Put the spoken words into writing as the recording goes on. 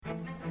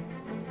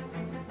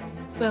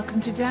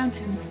Welcome to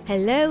Downton.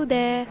 Hello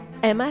there,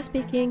 Emma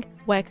speaking.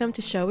 Welcome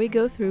to Shall We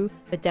Go Through,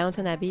 the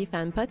Downton Abbey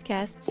fan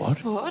podcast. What?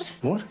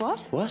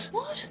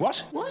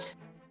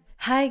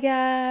 Hi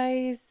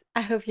guys, I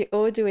hope you're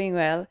all doing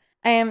well.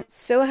 I am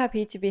so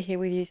happy to be here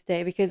with you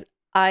today because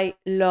I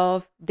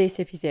love this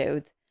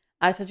episode.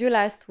 I told you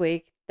last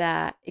week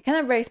that it kind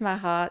of breaks my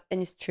heart,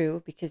 and it's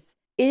true because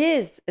it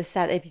is a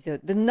sad episode,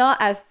 but not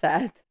as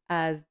sad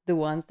as the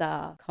ones that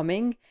are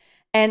coming.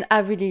 And I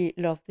really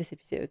love this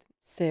episode.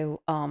 So,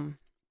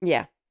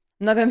 yeah,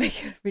 I'm not going to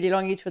make a really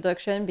long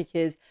introduction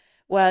because,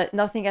 well,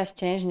 nothing has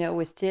changed.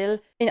 We're still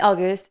in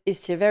August.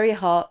 It's still very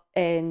hot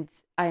and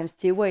I am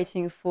still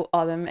waiting for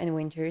autumn and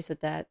winter. So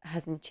that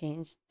hasn't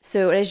changed.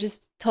 So let's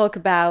just talk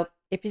about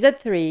episode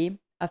 3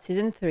 of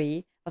season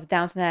 3 of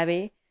Downton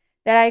Abbey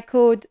that I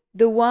called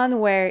the one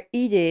where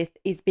Edith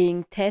is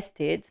being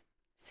tested.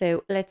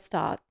 So let's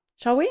start,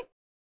 shall we?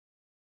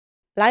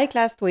 Like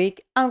last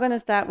week, I'm going to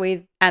start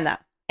with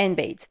Anna and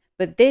Bates.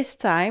 But this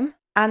time,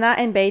 Anna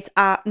and Bates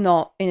are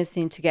not in a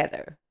scene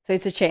together. So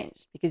it's a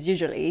change because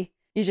usually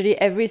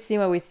every scene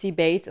where we see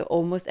Bates, or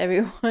almost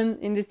everyone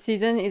in this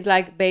season, is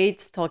like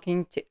Bates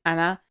talking to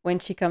Anna when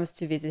she comes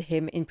to visit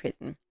him in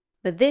prison.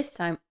 But this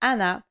time,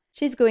 Anna,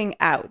 she's going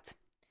out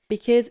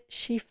because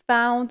she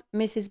found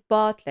Mrs.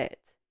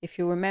 Bartlett. If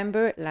you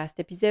remember last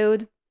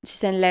episode, she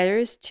sent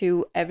letters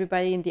to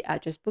everybody in the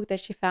address book that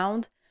she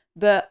found.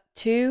 But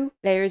 2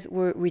 letters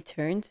were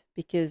returned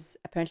because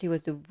apparently it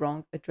was the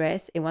wrong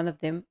address, and one of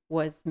them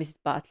was Mrs.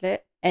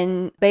 Bartlett.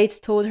 And Bates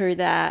told her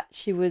that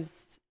she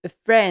was a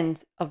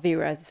friend of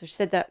Vera's, so she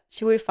said that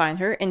she will find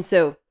her. And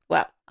so,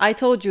 well, I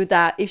told you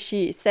that if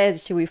she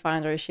says she will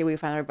find her, she will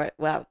find her. But,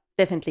 well,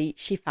 definitely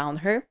she found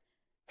her.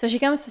 So she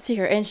comes to see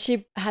her, and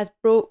she has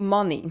brought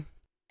money.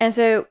 And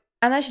so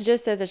Anna, she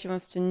just says that she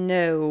wants to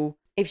know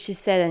if she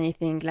said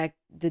anything like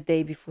the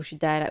day before she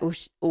died,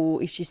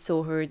 or if she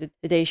saw her the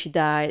day she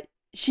died.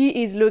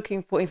 She is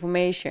looking for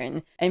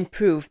information and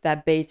proof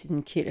that Bates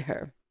didn't kill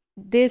her.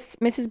 This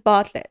Mrs.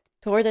 Bartlett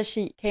told her that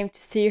she came to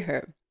see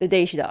her the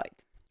day she died,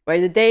 or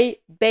the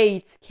day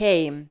Bates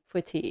came for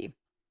tea.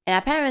 And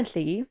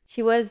apparently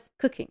she was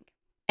cooking.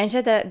 And she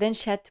said that then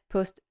she had to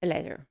post a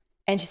letter.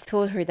 And she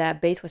told her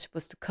that Bates was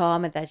supposed to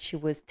come and that she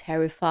was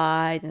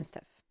terrified and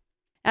stuff.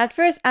 At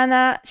first,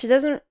 Anna, she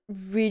doesn't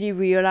really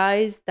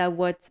realize that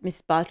what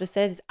Miss Bartlett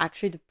says is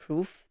actually the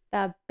proof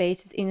that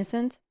Bates is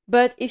innocent.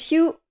 But if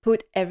you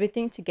put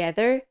everything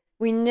together,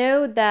 we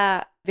know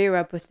that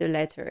Vera posted a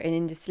letter. And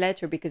in this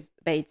letter, because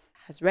Bates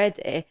has read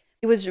it,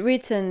 it was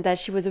written that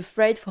she was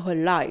afraid for her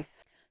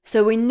life.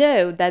 So we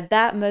know that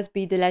that must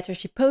be the letter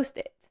she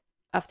posted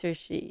after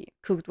she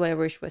cooked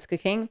whatever she was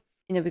cooking.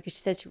 Because she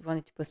said she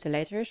wanted to post a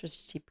letter, so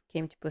she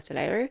came to post a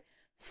letter.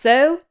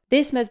 So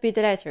this must be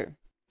the letter.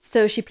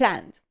 So she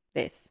planned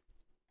this.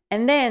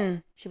 And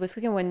then she was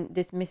cooking when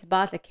this Miss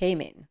Bartlett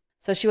came in.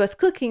 So she was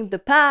cooking the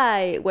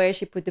pie where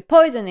she put the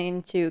poison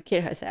in to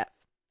kill herself.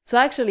 So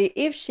actually,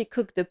 if she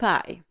cooked the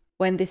pie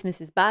when this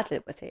Mrs.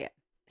 Bartlett was here,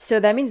 so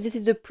that means this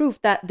is the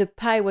proof that the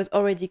pie was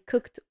already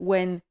cooked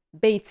when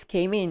Bates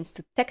came in.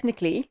 So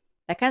technically,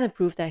 that kind of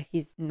proves that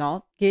he's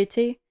not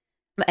guilty.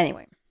 But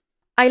anyway,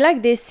 I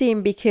like this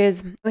scene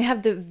because we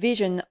have the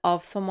vision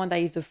of someone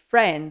that is a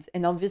friend.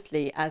 And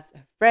obviously, as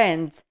a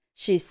friend,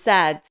 she's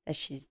sad that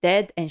she's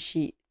dead and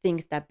she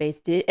thinks that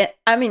Bates did.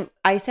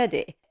 I said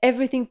it.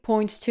 Everything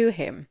points to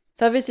him.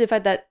 So obviously the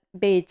fact that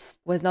Bates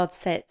was not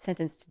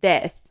sentenced to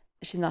death,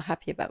 she's not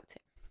happy about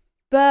it.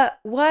 But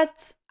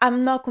what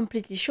I'm not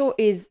completely sure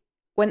is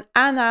when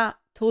Anna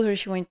told her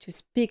she wanted to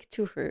speak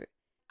to her,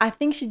 I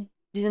think she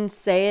didn't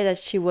say that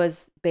she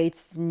was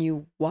Bates'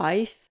 new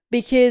wife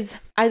because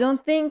I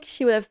don't think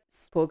she would have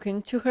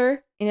spoken to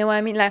her. You know what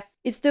I mean? Like,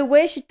 it's the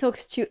way she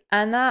talks to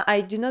Anna.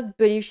 I do not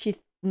believe she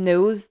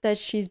knows that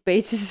she's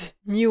Bates'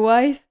 new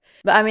wife.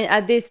 But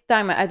at this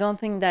time, I don't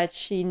think that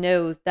she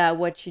knows that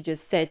what she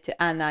just said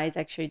to Anna is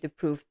actually the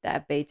proof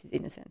that Bates is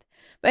innocent.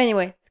 But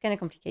anyway, it's kind of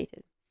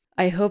complicated.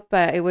 I hope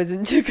it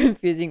wasn't too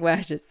confusing what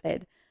I just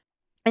said.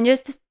 And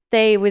just to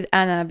stay with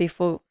Anna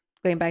before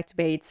going back to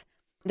Bates,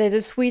 there's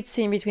a sweet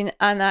scene between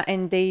Anna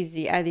and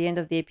Daisy at the end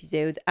of the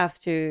episode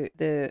after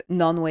the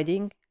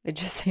non-wedding.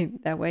 Let's just say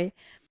it that way.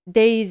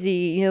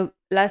 Daisy,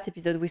 last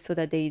episode we saw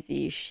that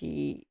Daisy,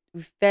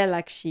 we felt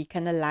like she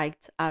kind of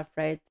liked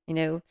Alfred,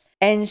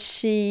 and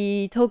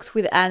she talks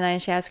with Anna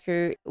and she asks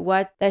her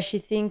what does she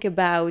think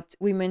about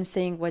women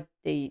saying what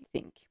they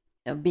think,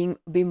 being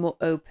more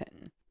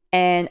open.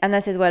 And Anna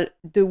says, well,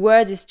 the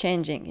world is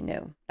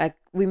changing, like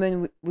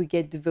women, we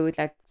get the vote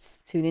like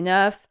soon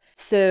enough.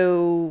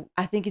 So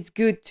I think it's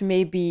good to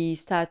maybe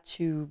start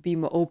to be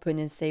more open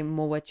and say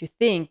more what you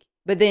think.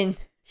 But then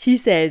she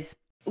says,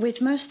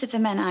 with most of the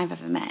men I've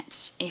ever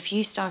met, if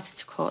you started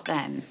to court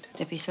them,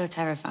 they'd be so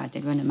terrified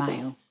they'd run a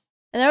mile.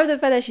 And I love the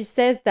fact that she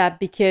says that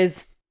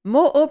because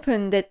more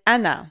open than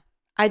Anna,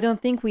 I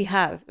don't think we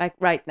have, like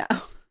right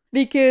now.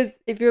 Because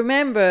if you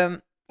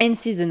remember in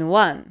season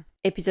 1,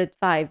 episode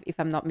 5, if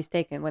I'm not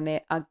mistaken, when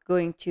they are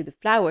going to the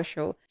flower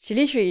show, she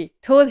literally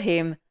told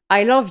him,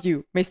 I love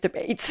you, Mr.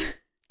 Bates.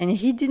 And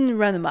he didn't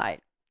run a mile.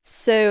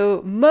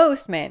 So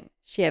most men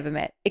she ever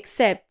met,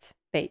 except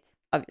Bates,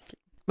 obviously.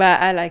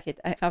 But I like it.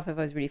 I thought it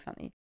was really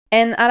funny.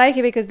 And I like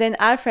it because then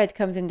Alfred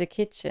comes in the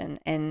kitchen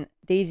and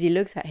Daisy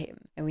looks at him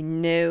and we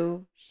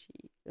know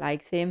she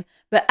likes him.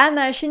 But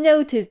Anna, she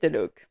noticed the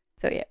look.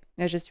 So yeah,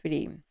 it was just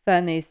really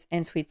funny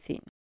and sweet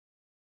scene.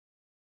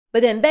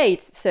 But then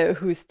Bates, so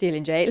who's still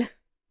in jail,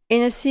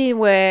 in a scene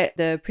where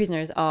the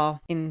prisoners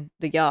are in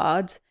the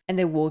yard and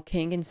they're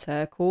walking in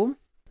circle,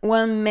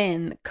 one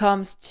man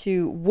comes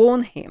to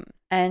warn him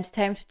and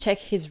tell him to check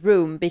his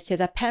room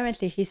because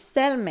apparently his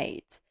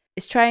cellmate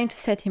is trying to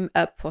set him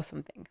up for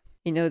something.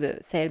 You know, the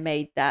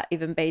cellmate that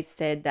even Bates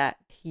said that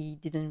he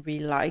didn't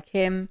really like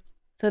him.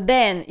 So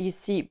then you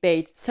see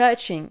Bates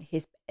searching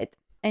his bed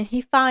and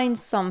he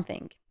finds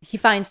something. He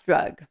finds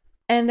drug.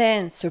 And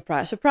then,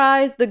 surprise,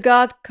 surprise, the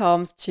guard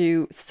comes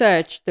to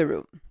search the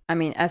room. I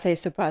mean, I say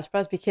surprise,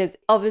 surprise, because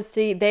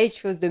obviously they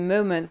chose the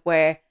moment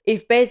where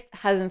if Bates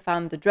hadn't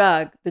found the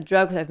drug would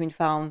have been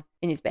found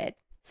in his bed.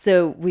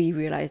 So we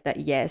realized that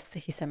yes,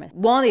 his cellmate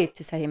wanted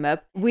to set him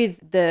up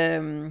with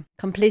the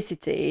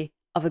complicity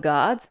of a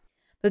guard.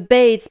 But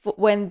Bates,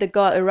 when the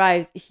guard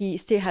arrives, he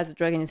still has a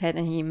drug in his head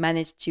and he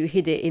managed to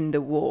hide it in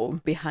the wall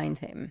behind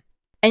him.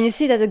 And you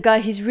see that the guy,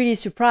 he's really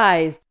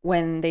surprised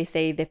when they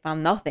say they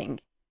found nothing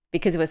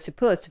because it was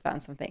supposed to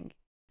find something.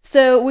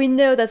 So we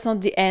know that's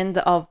not the end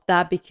of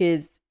that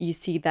because you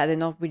see that they're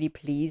not really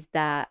pleased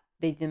that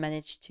they didn't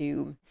manage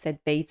to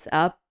set Bates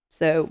up.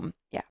 So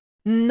yeah,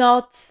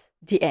 not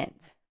the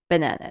end.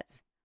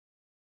 Bananas.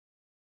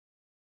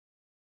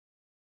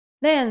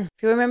 Then,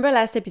 if you remember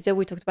last episode,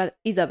 we talked about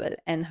Isabel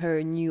and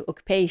her new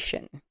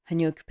occupation. Her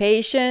new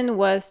occupation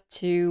was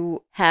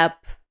to help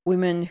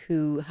women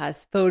who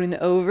has fallen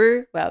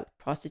over, well,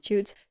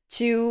 prostitutes,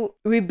 to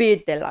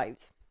rebuild their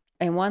lives.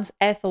 And once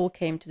Ethel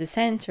came to the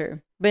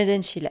center, but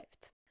then she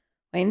left.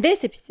 Well, in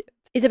this episode,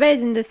 Isabel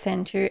is in the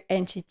center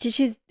and she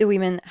teaches the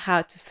women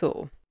how to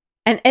sew.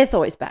 And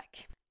Ethel is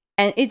back.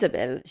 And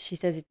Isabel, she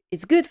says,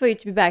 it's good for you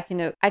to be back, you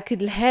know, I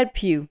could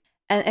help you.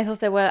 And Ethel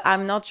said, well,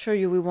 I'm not sure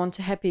you will want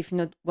to help if you're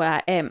not where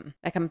I am.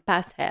 Like, I'm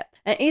past help.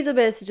 And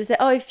Isabel just said,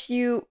 oh, if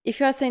you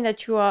are saying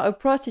that you are a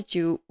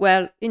prostitute,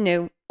 well, you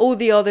know, all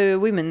the other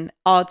women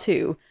are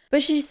too.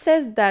 But she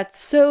says that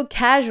so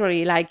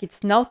casually, like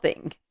it's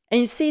nothing. And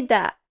you see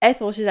that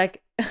Ethel, she's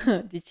like,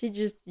 did she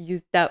just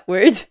use that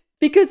word?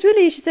 Because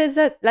really, she says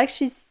that like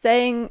she's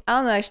saying, I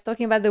don't know, like she's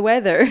talking about the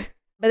weather.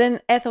 But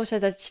then Ethel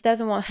says that she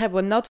doesn't want help,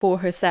 but not for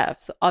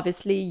herself. So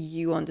obviously,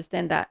 you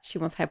understand that she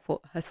wants help for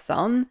her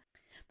son.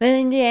 But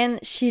in the end,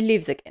 she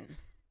leaves again.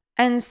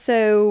 And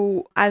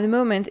so at the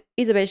moment,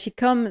 Isabel, she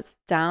comes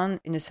down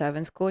in the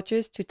servants'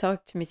 quarters to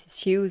talk to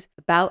Mrs. Hughes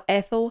about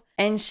Ethel.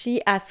 And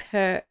she asks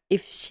her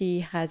if she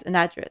has an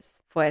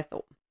address for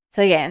Ethel.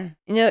 So again,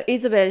 you know,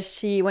 Isabel,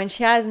 when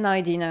she has an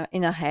idea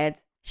in her head,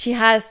 she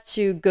has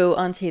to go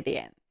until the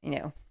end, you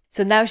know.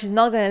 So now she's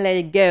not going to let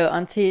it go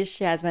until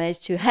she has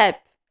managed to help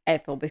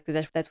Ethel because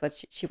that's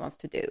what she wants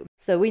to do.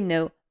 So we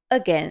know,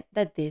 again,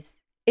 that this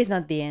is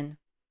not the end.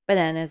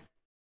 Bananas.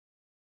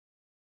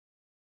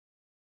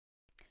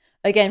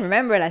 Again,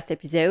 remember last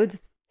episode,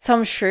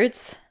 some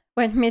shirts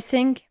went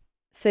missing.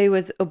 So it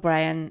was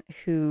O'Brien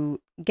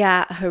who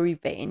got her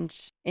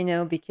revenge, you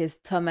know, because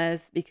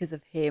Thomas, because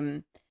of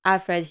him,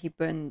 Alfred, he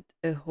burned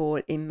a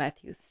hole in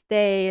Matthew's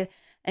tail.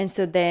 And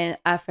so then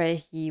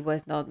Alfred, he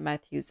was not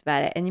Matthew's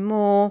valet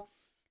anymore.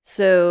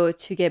 So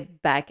to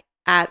get back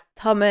at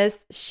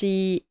Thomas,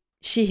 she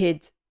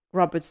hid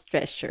Robert's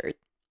dress shirt.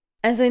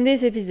 And so in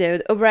this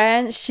episode,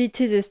 O'Brien, she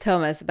teases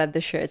Thomas about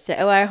the shirts. Say,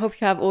 oh, I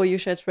hope you have all your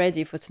shirts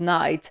ready for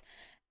tonight.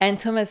 And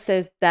Thomas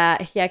says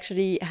that he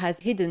actually has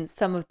hidden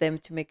some of them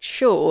to make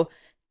sure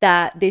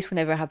that this will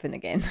never happen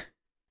again.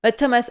 But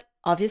Thomas,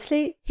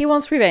 obviously, he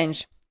wants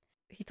revenge.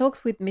 He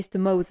talks with Mr.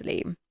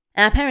 Molesley.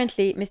 And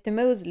apparently, Mr.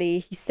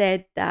 Molesley, he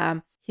said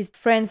that his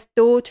friend's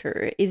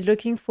daughter is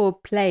looking for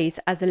a place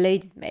as a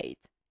lady's maid.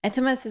 And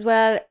Thomas says,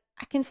 well,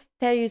 I can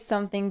tell you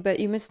something,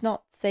 but you must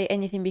not say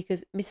anything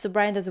because Mr.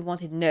 O'Brien doesn't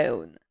want it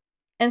known.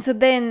 And so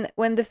then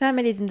when the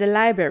family is in the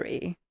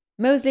library,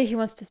 Molesley, he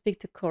wants to speak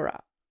to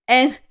Cora.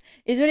 And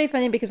it's really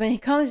funny because when he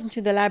comes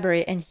into the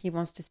library and he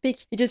wants to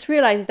speak, he just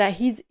realizes that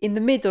he's in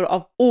the middle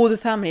of all the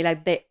family,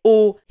 like they're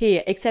all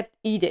here except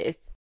Edith.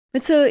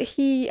 But so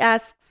he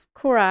asks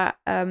Cora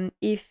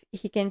if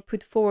he can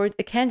put forward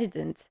a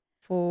candidate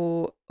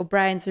for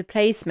O'Brien's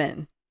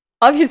replacement.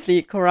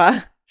 Obviously,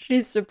 Cora,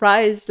 she's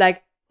surprised,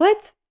 like,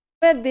 what?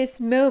 At this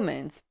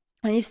moment,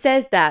 when he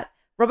says that,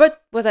 Robert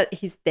was at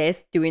his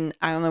desk doing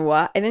I don't know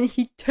what, and then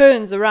he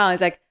turns around, he's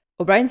like,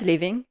 O'Brien's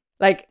leaving?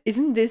 Like,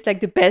 isn't this like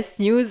the best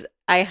news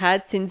I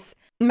had since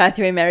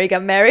Matthew and Mary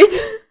got married?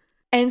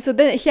 And so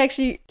then he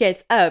actually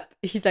gets up.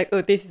 He's like,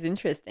 oh, this is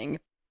interesting.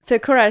 So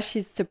Cora,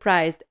 she's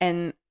surprised,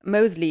 and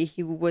Molesley,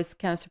 he was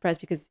kind of surprised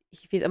because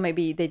he feels, oh,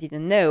 maybe they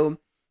didn't know.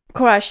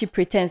 Cora, she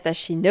pretends that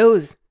she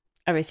knows,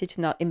 obviously,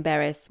 to not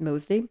embarrass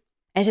Molesley.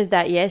 And says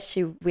that, yes,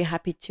 we're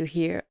happy to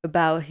hear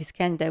about his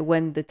candidate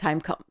when the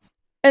time comes.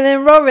 And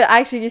then Robert,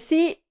 actually, you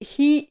see,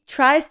 he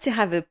tries to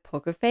have a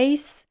poker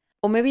face,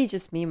 or maybe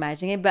just me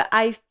imagining it, but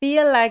I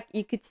feel like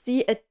you could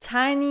see a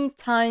tiny,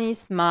 tiny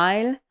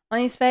smile on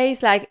his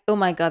face. Like, oh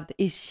my God,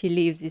 if she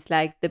leaves, it's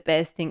like the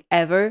best thing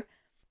ever.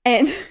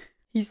 And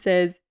he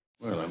says,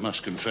 well, I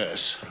must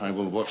confess, I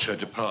will watch her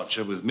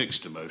departure with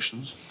mixed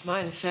emotions.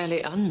 Mine are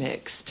fairly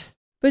unmixed.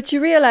 But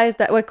you realize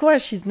that, well, of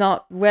course, she's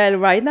not well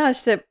right now.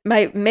 She said,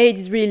 my maid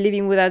is really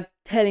leaving without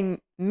telling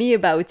me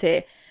about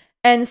it.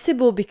 And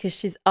Sybil, because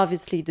she's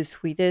obviously the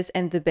sweetest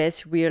and the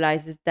best,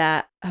 realizes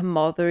that her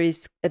mother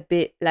is a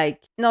bit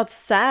like, not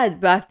sad,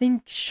 but I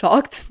think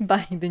shocked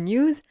by the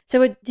news.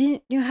 So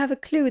didn't you have a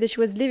clue that she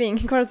was leaving?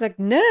 And Cora's like,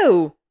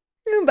 no.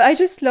 But I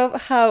just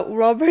love how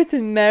Robert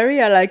and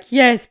Mary are like,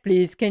 yes,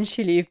 please, can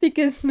she leave?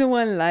 Because no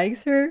one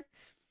likes her.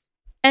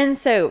 And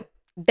so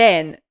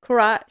then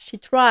Cora, she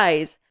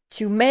tries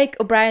to make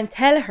O'Brien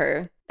tell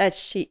her that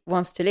she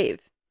wants to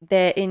leave.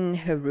 They're in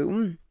her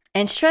room.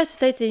 And she tries to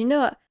say to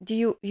her,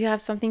 do you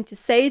have something to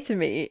say to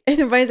me? And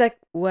O'Brien's like,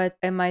 what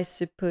am I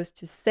supposed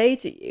to say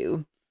to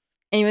you?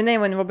 And even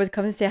then when Robert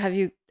comes and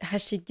says,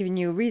 has she given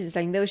you a reason? It's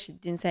like, no, she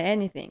didn't say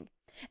anything.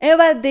 And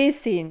about this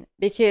scene,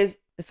 because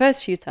the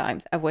first few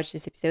times I've watched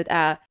this episode,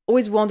 I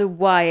always wonder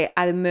why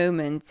at the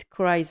moment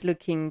Cora is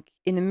looking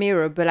in the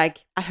mirror, but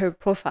like at her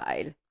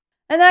profile.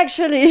 And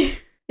actually,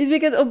 it's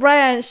because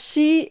O'Brien,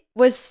 she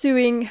was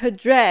sewing her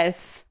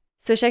dress.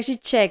 So she actually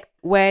checked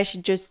where she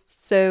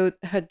just sewed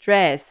her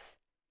dress.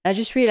 I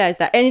just realized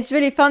that. And it's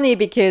really funny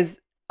because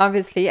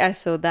obviously I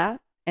saw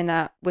that and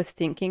I was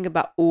thinking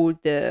about all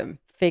the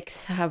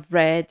fics I have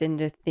read and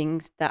the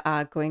things that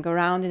are going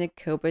around in the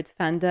Cobalt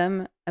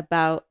fandom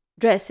about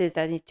dresses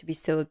that need to be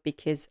sewed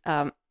because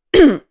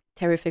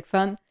terrific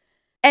fun.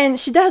 And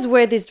she does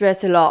wear this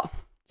dress a lot.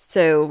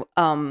 So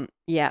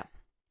yeah.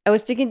 I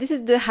was thinking this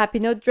is the Happy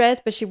Note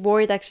dress, but she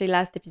wore it actually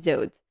last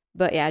episode.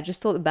 But yeah, I just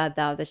thought about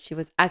that she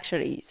was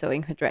actually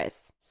sewing her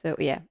dress. So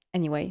yeah,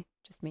 anyway,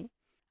 just me.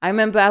 I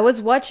remember I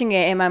was watching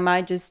it and my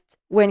mind just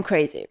went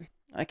crazy.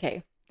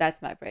 Okay,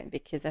 that's my brain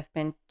because I've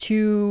spent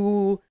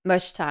too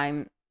much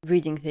time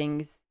reading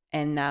things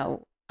and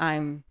now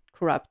I'm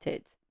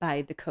corrupted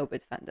by the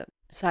Cobalt fandom.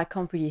 So I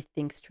can't really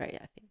think straight,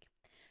 I think.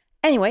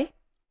 Anyway,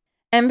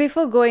 and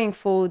before going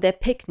for their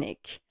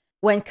picnic,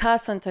 when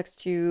Carson talks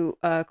to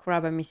Cora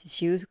about Mrs.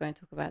 Hughes, we're going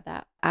to talk about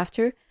that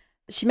after,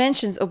 she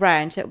mentions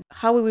O'Brien. So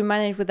how will we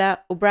manage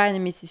without O'Brien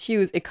and Mrs.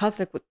 Hughes? It costs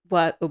like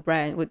what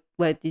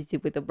is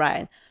it with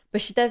O'Brien?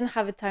 But she doesn't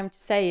have the time to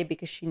say it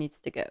because she needs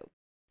to go.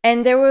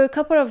 And there were a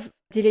couple of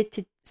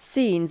deleted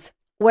scenes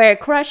where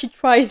Cora, she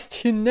tries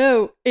to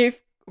know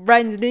if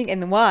O'Brien is leaving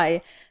and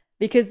why.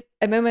 Because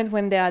a moment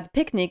when they're at the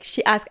picnic,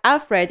 she asks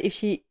Alfred if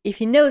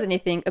he knows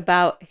anything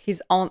about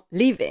his aunt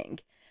leaving.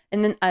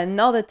 And then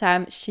another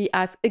time, she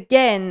asked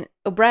again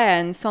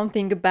O'Brien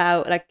something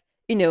about, like,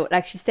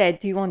 like she said,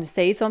 do you want to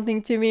say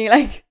something to me?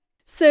 Like,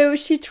 so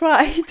she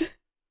tried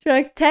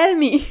to, tell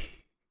me.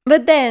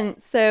 But then,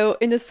 so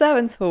in the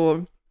servants'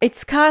 hall,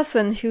 it's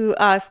Carson who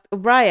asked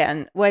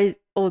O'Brien, what is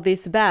all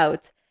this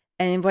about?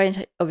 And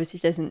O'Brien obviously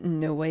doesn't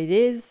know what it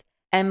is.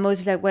 And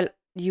Mo's like, well,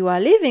 you are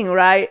leaving,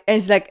 right? And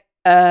it's like,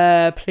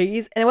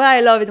 please. And what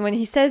I love is when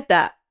he says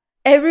that,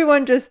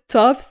 everyone just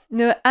stops.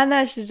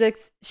 Anna,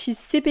 she's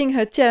sipping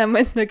her tea, and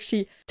when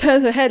she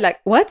turns her head, like,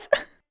 what?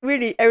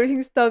 Really,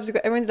 everything stops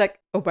because everyone's like,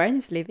 O'Brien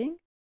is leaving?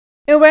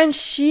 And O'Brien,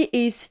 she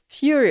is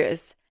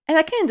furious. And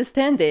I can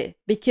understand it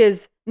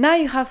because now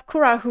you have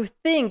Cora who's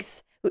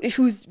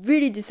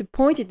really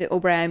disappointed in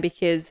O'Brien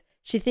because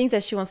she thinks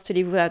that she wants to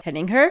leave without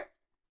telling her.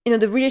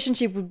 The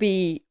relationship would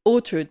be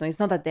altered. No, it's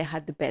not that they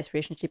had the best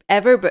relationship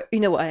ever, but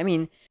you know what I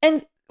mean.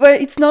 And, well,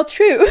 it's not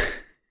true.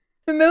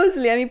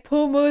 Molesley,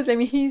 poor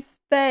Molesley, his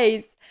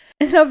face.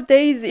 I love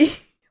Daisy.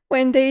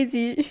 When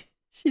Daisy,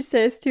 she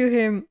says to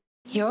him,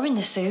 you're in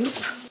the soup.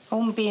 I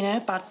won't be in her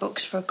bad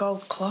books for a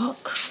gold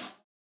clock.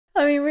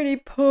 Really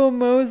poor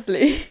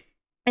Molesley.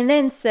 And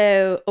then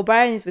so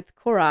O'Brien is with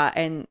Cora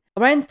and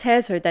O'Brien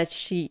tells her that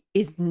she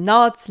is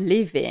not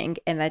leaving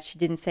and that she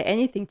didn't say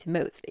anything to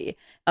Molesley.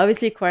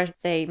 Obviously, Cora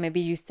say, maybe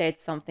you said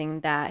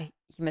something that he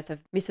must have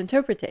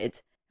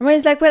misinterpreted.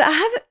 O'Brien's like, well,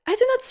 I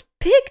do not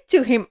speak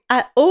to him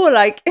at all.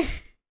 Like,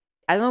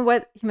 I don't know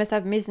what he must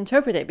have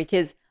misinterpreted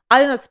because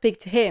I do not speak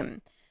to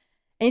him.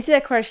 And you see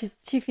that Cora,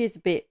 she feels a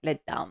bit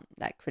let down,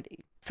 like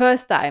really.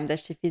 First time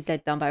that she feels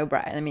let down by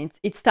O'Brien.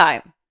 It's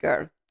time,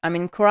 girl.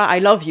 Cora, I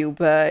love you,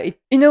 but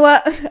you know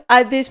what?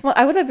 At this point,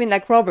 I would have been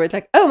like Robert,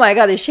 like, oh my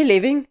God, is she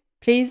leaving?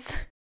 Please.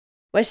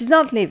 Well, she's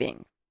not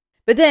leaving.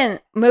 But then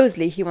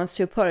Molesley, he wants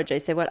to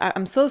apologize. Say, well,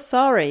 I'm so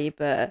sorry,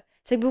 but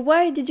it's like, but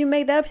why did you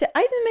make that up? Say,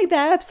 I didn't make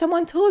that up.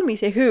 Someone told me.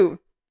 Say, who?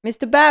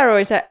 Mr. Barrow.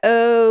 It's like,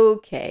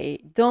 okay,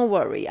 don't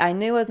worry. I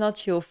know it was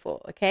not your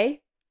fault,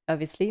 okay?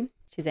 Obviously,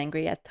 she's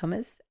angry at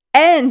Thomas.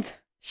 And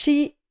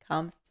she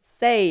comes to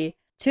say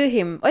to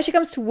him, or she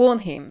comes to warn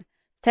him,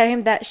 tell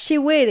him that she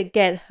will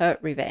get her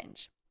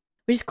revenge.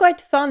 Which is quite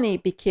funny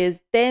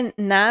because then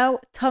now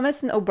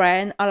Thomas and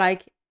O'Brien are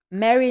like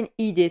Mary and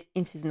Edith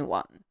in season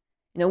 1.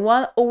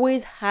 One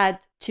always had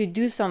to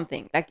do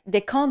something. Like,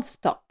 they can't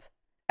stop.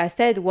 I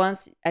said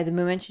once, at the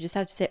moment, you just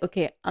have to say,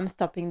 okay, I'm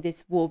stopping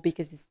this war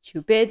because it's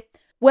stupid.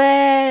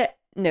 Well,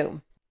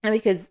 no. And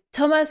because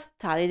Thomas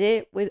started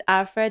it with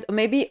Alfred, or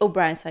maybe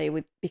O'Brien started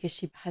with because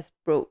she has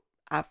brought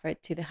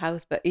Alfred to the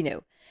house, but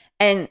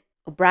and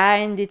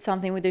O'Brien did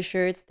something with the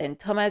shirts, then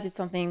Thomas did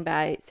something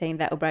by saying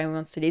that O'Brien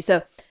wants to leave.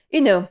 So,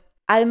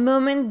 at the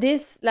moment,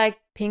 this like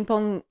ping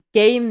pong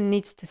game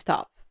needs to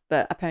stop,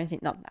 but apparently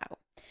not now.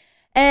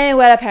 And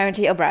well,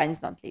 apparently O'Brien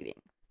is not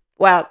leaving.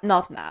 Well,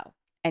 not now.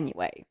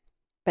 Anyway,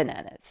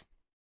 bananas.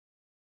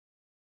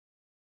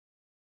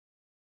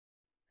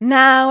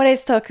 Now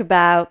let's talk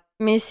about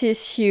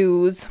Mrs.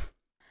 Hughes.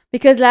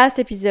 Because last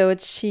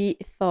episode she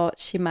thought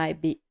she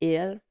might be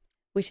ill,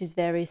 which is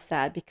very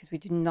sad because we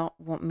do not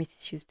want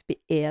Mrs. Hughes to be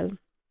ill.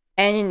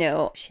 And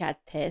she had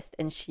tests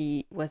and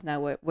she was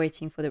now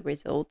waiting for the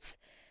results.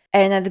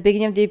 And at the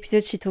beginning of the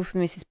episode, she talked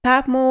with Mrs.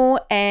 Patmore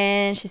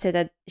and she said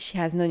that she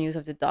has no news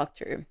of the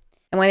doctor.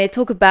 And when they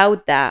talk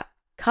about that,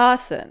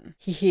 Carson,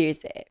 he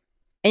hears it.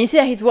 And you see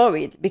that he's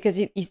worried because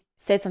he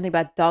said something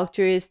about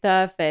doctor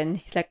stuff and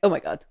he's like, oh my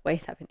God, what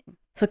is happening?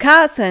 So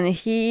Carson,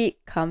 he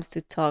comes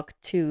to talk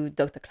to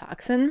Dr.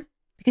 Clarkson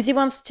because he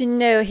wants to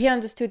know, he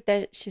understood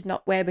that she's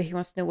not well, but he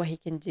wants to know what he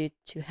can do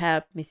to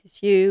help Mrs.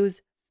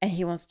 Hughes. And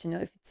he wants to know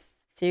if it's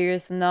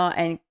serious or not.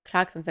 And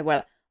Clarkson said,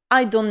 well,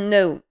 I don't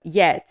know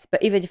yet,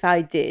 but even if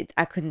I did,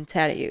 I couldn't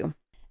tell you.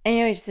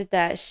 And he said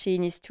that she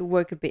needs to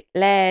work a bit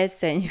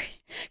less. And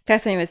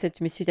Clarkson even said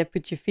to Miss Hughes,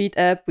 put your feet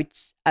up,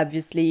 which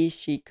obviously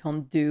she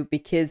can't do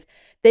because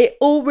they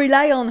all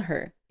rely on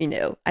her,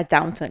 at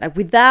Downton. Like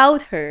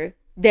without her,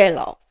 they're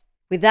lost.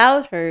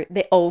 Without her,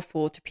 they all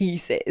fall to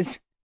pieces.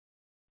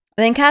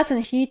 And then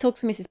Carson, he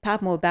talks to Mrs.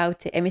 Patmore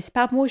about it. And Mrs.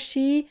 Patmore,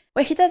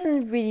 he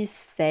doesn't really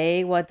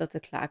say what Dr.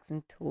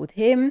 Clarkson told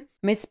him.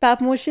 Mrs.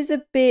 Patmore, she's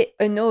a bit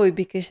annoyed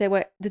because she said,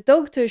 well, the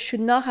doctor should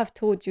not have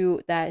told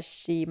you that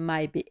she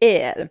might be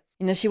ill.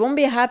 She won't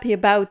be happy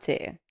about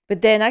it.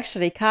 But then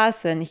actually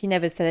Carson, he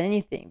never said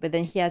anything. But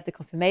then he has the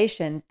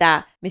confirmation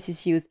that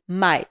Mrs. Hughes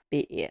might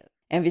be ill.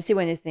 And obviously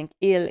when they think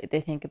ill,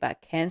 they think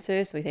about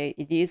cancer. So they say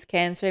it is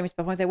cancer. And Mr.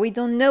 Patmore said, we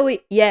don't know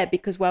it yet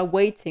because we're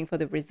waiting for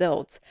the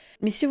results.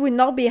 Mrs. Hughes would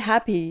not be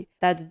happy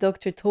that the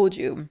doctor told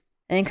you.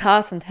 And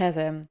Carson tells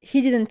him,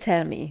 he didn't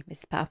tell me,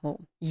 Mrs.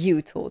 Patmore.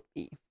 You told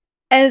me.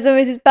 And so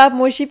Mrs.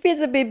 Patmore, she feels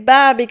a bit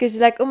bad because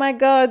she's like, oh my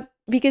God,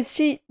 because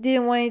she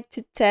didn't want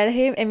to tell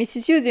him. And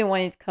Mrs. Hughes didn't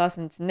want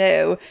Carson to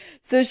know.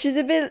 So she's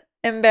a bit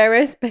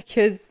embarrassed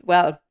because,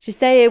 well, she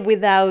said it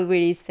without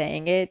really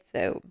saying it.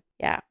 So,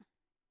 yeah.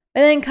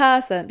 And then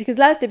Carson, because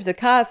last episode,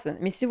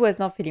 Mrs. was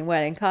not feeling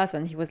well, and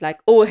Carson, he was like,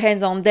 all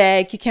hands on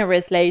deck, you can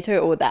rest later,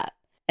 all that.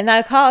 And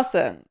now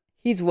Carson,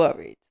 he's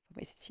worried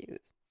for Mrs.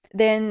 Hughes.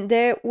 Then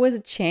there was a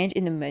change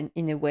in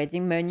the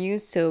wedding menu,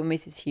 so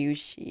Mrs. Hughes,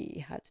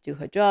 she had to do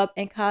her job,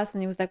 and Carson,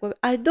 he was like, well,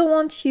 I don't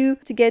want you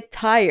to get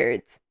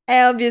tired.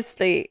 And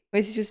obviously,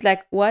 Mrs. Hughes was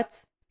like,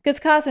 what? Because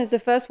Carson is the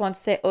first one to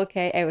say,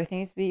 okay, everything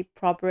needs to be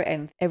proper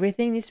and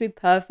everything needs to be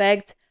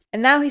perfect.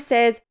 And now he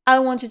says, I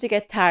want you to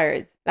get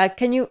tired. Like,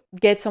 can you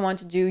get someone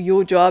to do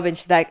your job? And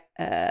she's like,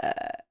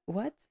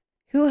 what?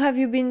 Who have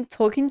you been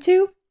talking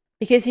to?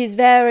 Because he's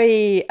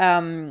very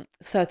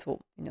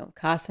subtle.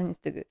 Carson is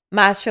the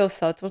master of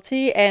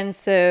subtlety. And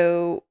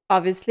so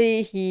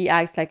obviously he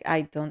acts like,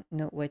 I don't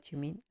know what you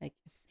mean. Like,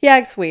 he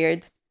acts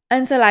weird.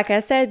 And so like I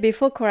said,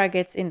 before Cora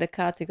gets in the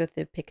car to go to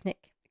the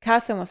picnic,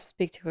 Carson wants to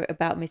speak to her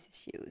about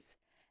Mrs. Hughes.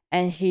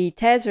 And he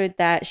tells her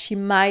that she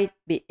might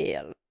be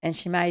ill. And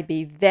she might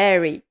be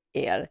very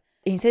ill.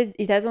 He says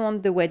he doesn't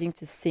want the wedding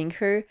to sink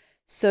her,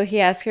 so he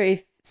asks her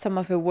if some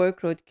of her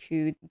workload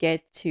could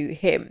get to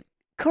him.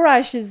 Cora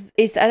is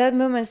at that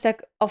moment, she's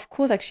like, of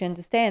course, like she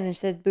understands, and she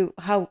says, but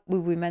how will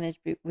we manage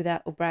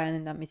without O'Brien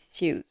and not Mrs.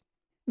 Hughes?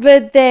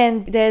 But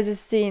then there's a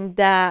scene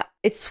that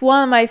it's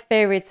one of my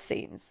favorite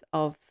scenes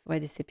of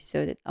this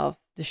episode of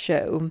the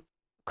show.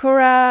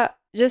 Cora,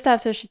 just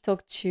after she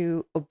talked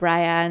to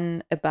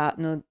O'Brien about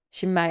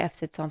she might have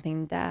said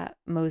something that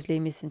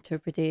Molesley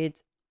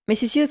misinterpreted.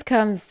 Mrs. Hughes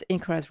comes in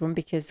Cora's room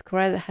because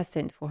Cora has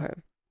sent for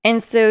her.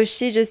 And so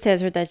she just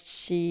tells her that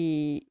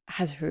she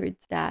has heard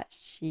that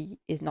she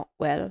is not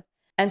well.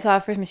 And so at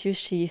first, Mrs. Hughes,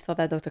 she thought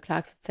that Dr.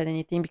 Clarkson said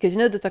anything because,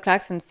 Dr.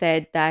 Clarkson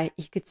said that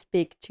he could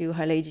speak to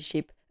her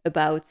ladyship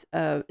about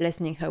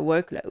lessening her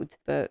workload.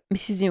 But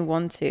Mrs. didn't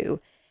want to.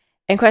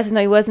 And Cora said,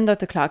 no, it wasn't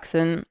Dr.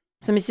 Clarkson.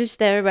 So Mrs. Hughes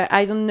said, but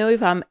I don't know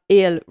if I'm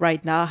ill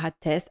right now. I had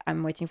tests.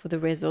 I'm waiting for the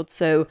results.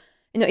 So,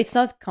 it's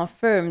not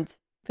confirmed.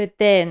 But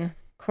then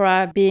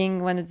Cora,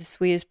 being one of the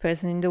sweetest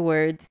person in the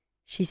world,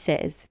 she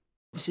says,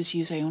 Mrs.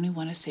 Hughes, I only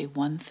want to say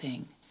one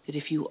thing, that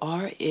if you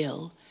are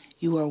ill,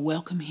 you are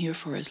welcome here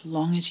for as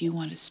long as you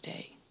want to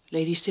stay.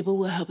 Lady Sybil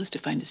will help us to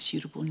find a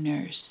suitable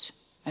nurse.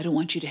 I don't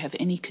want you to have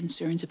any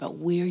concerns about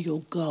where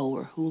you'll go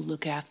or who'll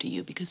look after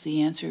you, because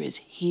the answer is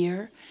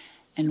here,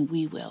 and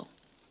we will.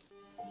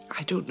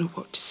 I don't know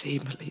what to say,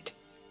 my lady.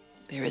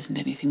 There isn't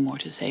anything more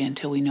to say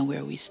until we know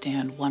where we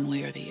stand, one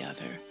way or the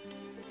other.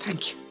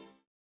 Thank you.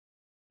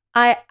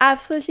 I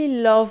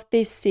absolutely love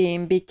this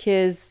scene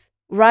because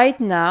right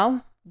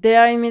now they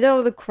are in the middle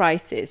of the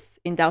crisis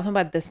in Downton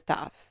about the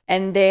staff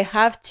and they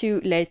have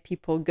to let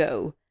people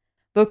go.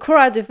 But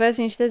Cora, the first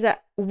thing she says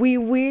that we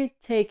will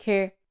take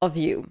care of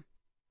you.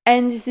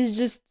 And this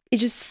is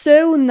it's just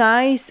so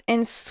nice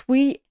and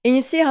sweet. And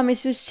you see how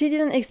Mrs. she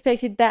didn't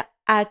expect it that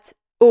at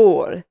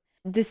all.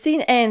 The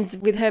scene ends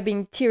with her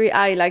being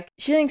teary-eyed, like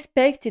she didn't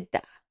expect it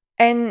that.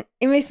 And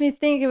it makes me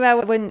think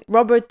about when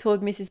Robert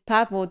told Mrs.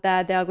 Patmore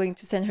that they are going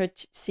to send her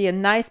to see a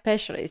night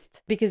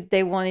specialist because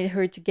they wanted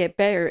her to get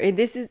better. And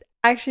this is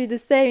actually the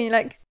same.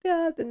 Like, they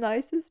are the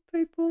nicest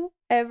people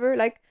ever.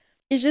 Like,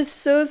 it's just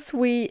so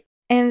sweet.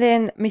 And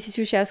then Mrs.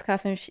 Hughes asks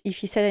Carson if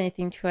she said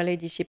anything to her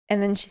ladyship.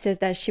 And then she says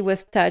that she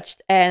was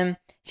touched. And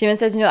she even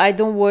says, I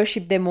don't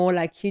worship them all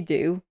like you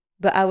do,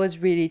 but I was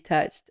really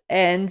touched.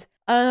 And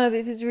I don't know,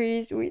 this is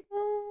really sweet.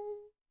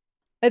 Oh.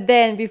 But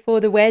then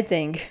before the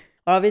wedding,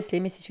 obviously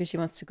Mrs. Hughes, she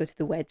wants to go to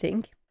the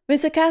wedding.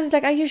 Mr. Carson's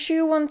like, are you sure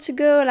you want to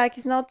go? Like,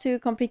 it's not too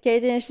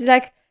complicated. And she's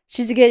like,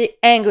 she's getting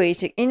angry.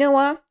 She's like, you know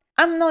what?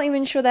 I'm not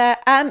even sure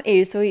that I'm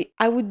ill. So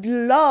I would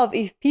love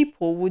if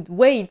people would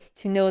wait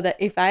to know that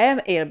if I am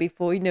ill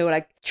before,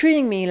 like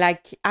treating me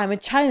like I'm a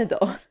China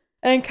doll.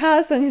 And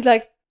Carson is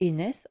like,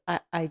 illness?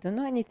 I don't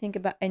know anything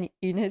about any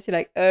illness. You're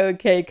like,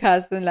 okay,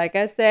 Carson, like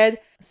I said,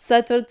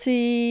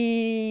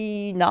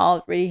 subtlety,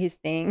 not really his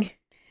thing. And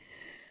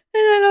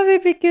I love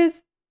it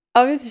because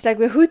obviously she's like,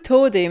 well, who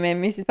told him?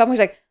 And Mrs. Palmer's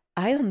like,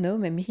 I don't know,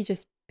 maybe he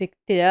just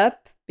picked it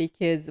up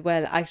because,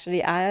 well,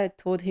 actually I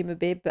told him a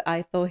bit, but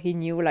I thought he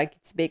knew, like,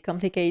 it's a bit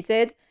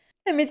complicated.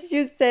 And Mrs.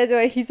 Hughes said,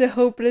 well, he's a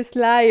hopeless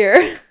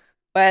liar.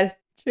 Well,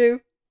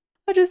 true.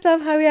 I just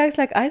love how he acts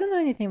like, I don't know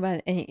anything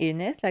about any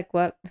illness. Like,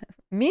 what?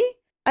 Me?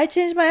 I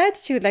changed my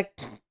attitude. Like,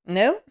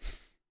 no.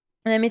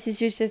 And then Mrs.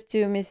 Hughes says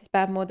to Mrs.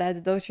 Patmore that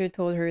the doctor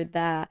told her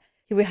that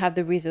he will have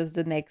the results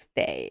the next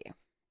day.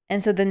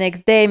 And so the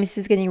next day, Mrs.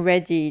 is getting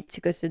ready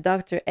to go to the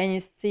doctor, and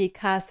you see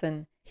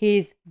Carson,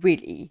 he's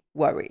really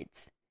worried.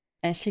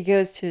 And she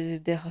goes to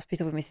the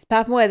hospital with Mrs.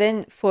 Patmore, and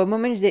then for a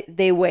moment,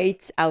 they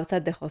wait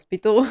outside the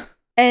hospital.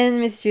 And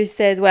Mrs. Hughes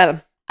says,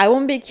 well, I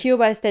won't be cured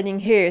by standing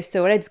here,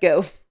 so let's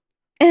go.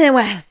 And then,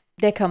 well,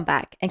 they come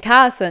back. And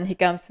Carson, he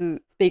comes to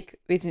speak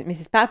with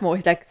Mrs. Patmore.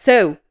 He's like,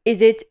 so,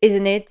 is it,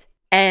 isn't it?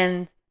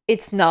 And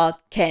it's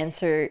not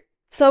cancer.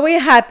 So we're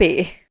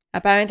happy.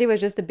 Apparently, it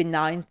was just a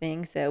benign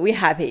thing, so we're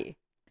happy.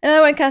 And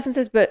then when Carson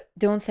says, but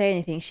don't say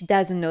anything, she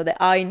doesn't know that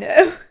I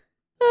know.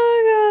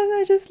 Oh,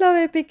 God, I just love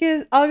it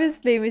because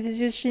obviously Mrs.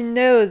 Hughes, she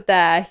knows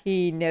that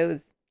he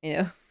knows,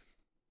 And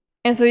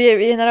so, yeah,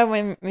 another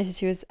when Mrs.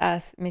 Hughes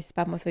asked Mrs.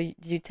 Patmore, so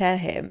did you tell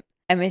him?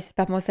 And Mrs.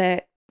 Patmore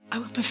said, I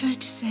would prefer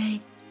to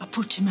say I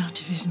put him out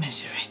of his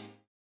misery.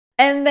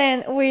 And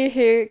then we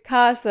hear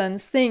Carson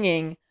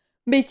singing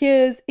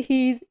because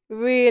he's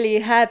really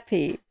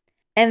happy.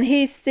 And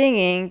he's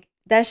singing,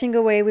 dashing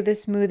away with a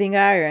smoothing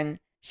iron.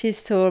 She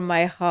stole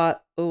my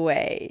heart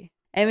away.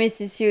 And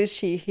Mrs. Hughes,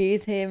 she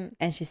hears him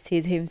and she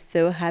sees him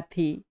so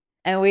happy.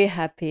 And we're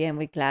happy and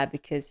we're glad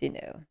because,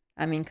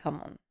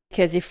 come on.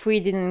 Because if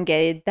we didn't get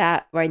it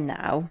that right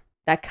now,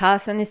 that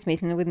Carson is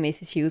smitten with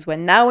Mrs. Hughes, well,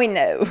 now we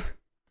know.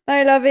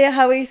 I love it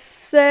how he's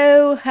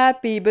so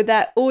happy, but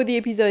that all the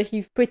episode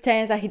he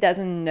pretends that he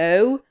doesn't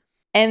know.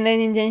 And then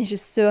in the end, he's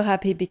just so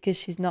happy because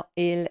she's not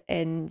ill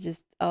and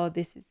just, oh,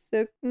 this is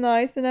so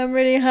nice. And I'm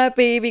really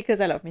happy because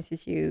I love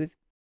Mrs. Hughes.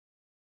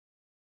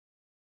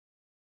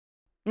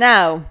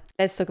 Now,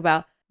 let's talk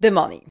about the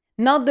money.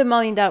 Not the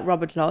money that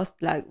Robert lost.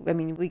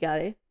 We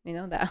got it,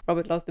 that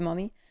Robert lost the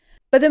money.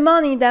 But the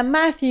money that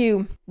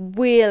Matthew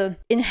will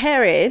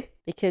inherit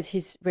because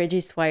he's Reggie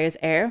Swire's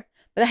heir,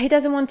 but that he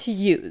doesn't want to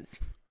use.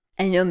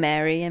 And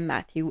Mary and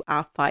Matthew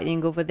are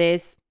fighting over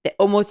this. They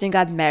almost didn't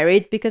got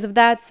married because of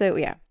that. So,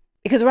 yeah.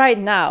 Because right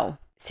now,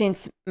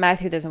 since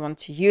Matthew doesn't want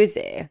to use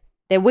it,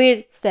 they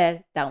will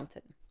sell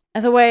Downton.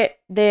 And so while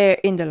they're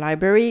in the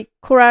library,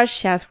 Cora,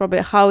 she asks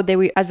Robert how they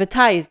will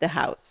advertise the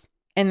house.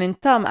 And then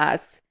Tom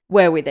asks,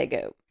 where will they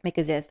go?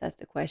 Because yes, that's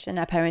the question.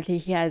 Apparently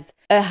he has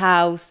a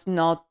house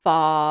not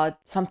far.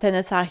 Some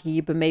tenants are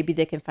here, but maybe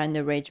they can find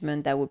an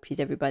arrangement that will please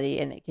everybody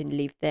and they can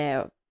live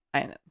there. I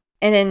don't know.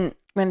 And then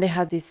when they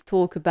had this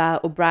talk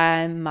about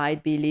O'Brien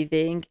might be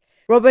leaving,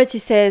 Robert, he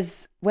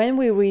says, when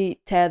will we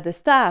tell the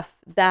staff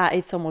that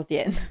it's almost the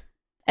end?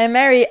 And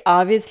Mary,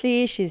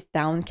 obviously, she's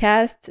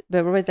downcast.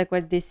 But Robert's like,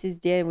 well, this is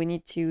the end. We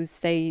need to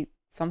say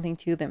something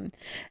to them.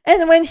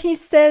 And when he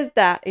says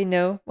that,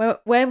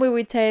 when will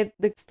we tell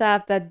the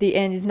staff that the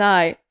end is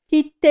nigh?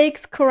 He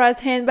takes Cora's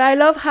hand. But I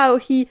love how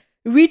he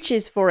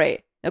reaches for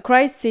it. Now,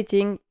 Cora is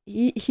sitting.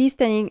 He's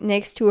standing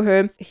next to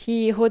her.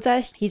 He holds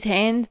out his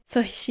hand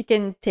so she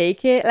can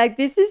take it. Like,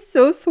 this is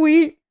so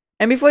sweet.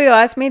 And before you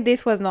ask me,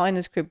 this was not in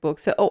the script book.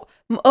 So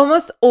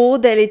almost all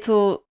the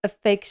little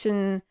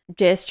affection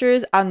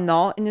gestures are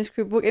not in the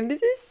script book. And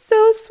this is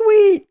so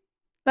sweet.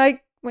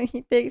 Like, when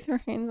he takes her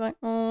hand, like,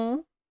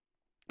 oh.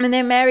 And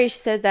then Mary, she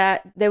says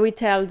that they will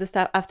tell the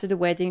staff after the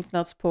wedding to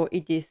not spoil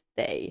Edith's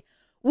day.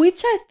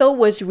 Which I thought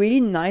was really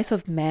nice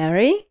of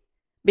Mary.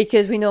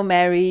 Because we know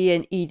Mary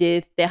and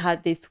Edith, they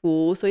had this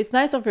rule. So it's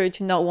nice of her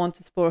to not want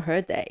to spoil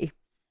her day.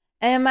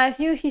 And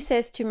Matthew, he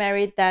says to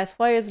Mary that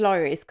Swire's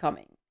lawyer is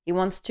coming. He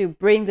wants to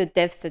bring the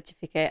death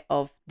certificate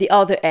of the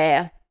other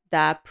heir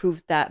that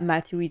proves that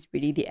Matthew is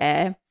really the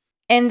heir.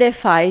 And they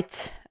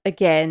fight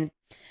again.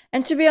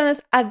 And to be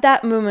honest, at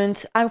that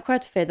moment, I'm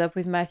quite fed up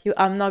with Matthew.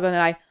 I'm not going to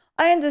lie.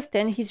 I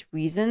understand his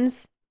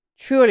reasons,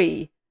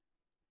 truly.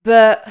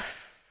 But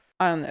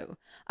I don't know.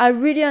 I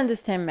really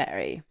understand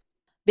Mary.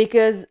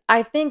 Because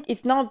I think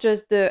it's not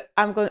just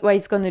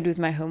it's going to lose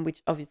my home,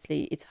 which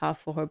obviously it's hard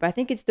for her. But I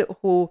think it's the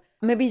whole,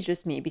 maybe it's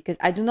just me, because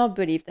I do not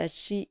believe that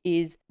she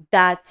is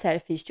that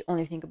selfish to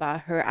only think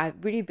about her. I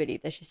really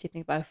believe that she's still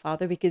thinking about her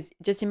father, because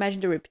just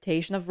imagine the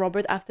reputation of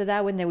Robert after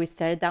that when they were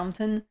set at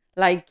Downton.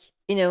 Like,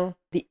 you know,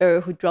 the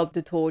Earl who dropped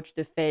the torch,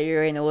 the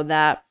failure and all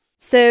that.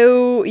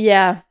 So,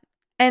 yeah.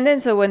 And then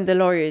so when the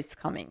lawyer is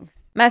coming,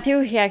 Matthew,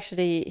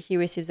 he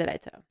receives a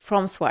letter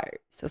from Swire.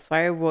 So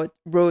Swire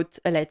wrote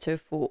a letter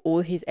for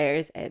all his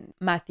heirs, and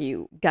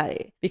Matthew got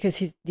it because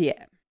he's the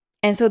heir.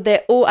 And so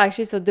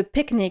so the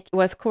picnic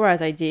was Cora's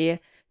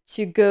idea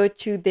to go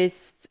to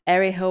this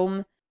area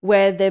home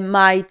where they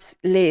might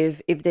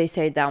live if they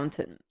say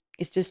Downton.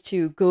 It's just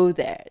to go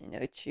there, you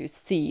know, to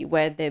see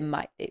where they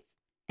might live.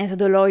 And so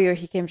the lawyer,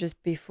 he came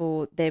just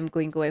before them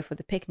going away for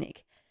the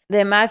picnic.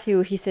 Then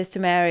Matthew, he says to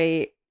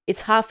Mary,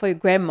 it's hard for your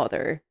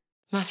grandmother.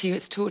 Matthew,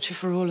 it's torture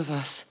for all of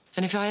us.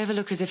 And if I ever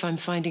look as if I'm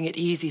finding it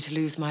easy to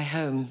lose my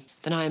home,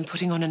 then I am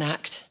putting on an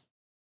act.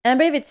 And I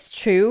believe it's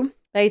true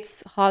that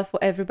it's hard for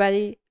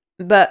everybody.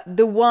 But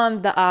the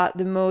one that are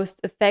the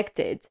most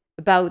affected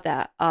about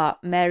that are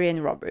Mary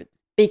and Robert.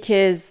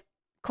 Because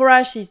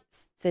Cora, she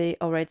said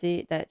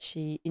already that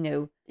she, you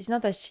know, it's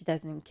not that she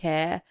doesn't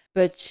care,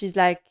 but she's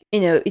like,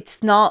 you know,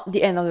 it's not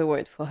the end of the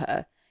world for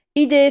her.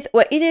 Edith,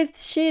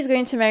 she is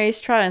going to marry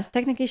Strathern.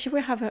 Technically, she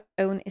will have her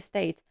own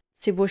estate.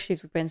 Sybil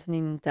lives with Benson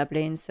in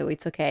Dublin, so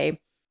it's okay.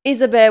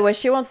 Isabel,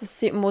 she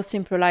wants a more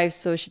simple life,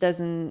 so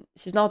she's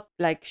not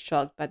like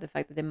shocked by the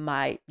fact that they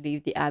might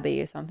leave the Abbey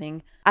or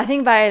something. I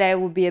think Violet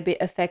would be a bit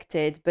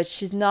affected, but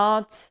she's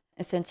not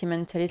a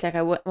sentimentalist.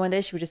 Like one day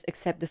she would just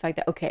accept the fact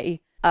that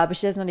okay, but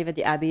she doesn't live at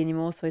the Abbey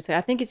anymore. So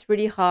I think it's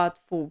really hard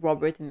for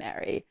Robert and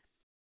Mary.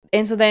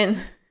 And so then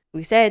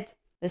we said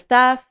the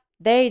staff,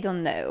 they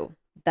don't know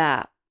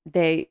that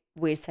they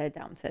will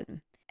settle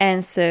Downton.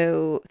 And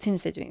so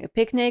since they're doing a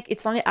picnic,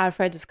 it's only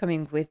Alfred who's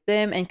coming with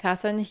them, and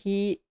Carson,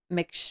 he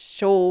makes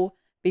sure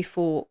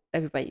before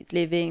everybody's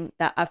leaving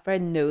that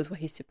Alfred knows what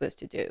he's supposed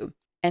to do.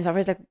 And so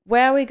Alfred's like,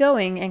 where are we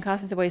going? And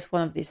Carson said, well, it's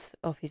one of his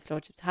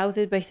lordship's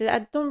houses. But he said,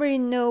 I don't really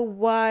know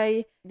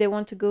why they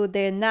want to go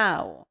there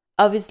now.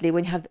 Obviously,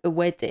 when you have a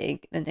wedding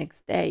the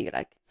next day, you're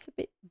like, it's a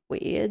bit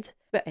weird.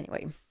 But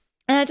anyway.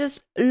 And I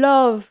just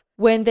love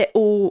when they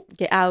all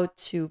get out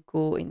to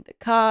go in the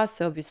car.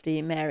 So obviously,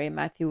 Mary and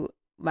Matthew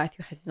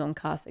has his own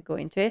car, so go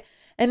into it.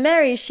 And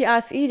Mary, she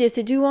asks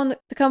Edith, do you want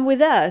to come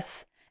with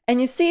us? And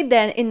you see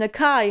then in the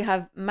car, you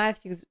have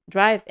Matthew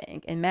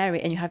driving and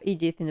Mary, and you have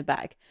Edith in the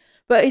back.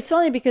 But it's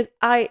only because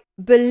I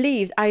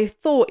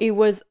thought it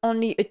was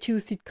only a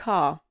 2-seat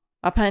car.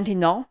 Apparently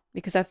not,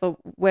 because I thought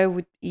where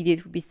would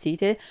Edith be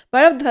seated. But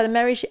I love the fact that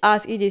Mary, she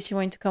asked Edith, she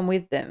wanted to come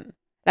with them.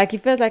 Like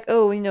it feels like,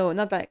 oh, you know,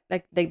 not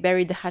like they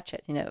buried the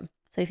hatchet, you know.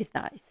 So if it's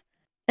nice.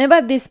 And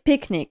about this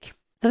picnic,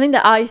 something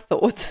that I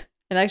thought,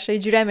 and actually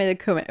Julia made a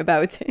comment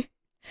about it.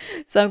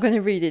 So I'm going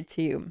to read it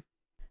to you.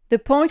 The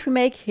point we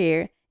make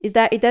here is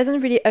that it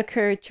doesn't really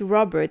occur to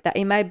Robert that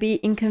it might be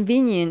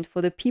inconvenient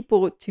for the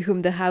people to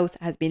whom the house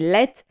has been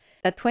let,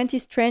 that 20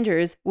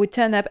 strangers would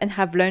turn up and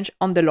have lunch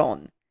on the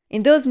lawn.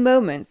 In those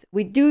moments,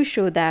 we do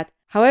show that,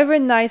 however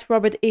nice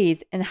Robert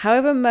is, and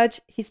however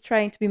much he's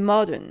trying to be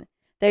modern,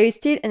 there is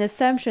still an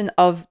assumption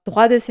of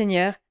droit de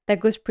seigneur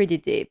that goes pretty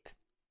deep.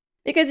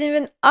 Because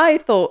even I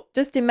thought,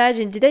 just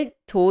imagine, did they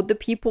told the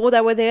people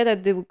that were there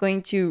that they were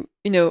going to,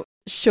 you know,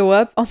 show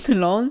up on the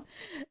lawn?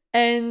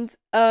 And,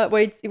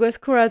 it was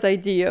Cora's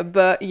idea,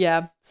 but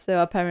yeah,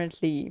 so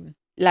apparently,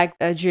 like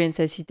Julian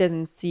says, he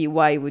doesn't see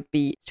why it would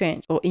be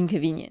strange or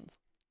inconvenient.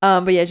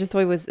 But yeah, I just thought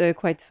it was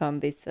quite fun,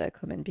 this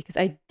comment, because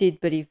I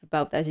did believe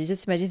about that. You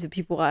just imagine if the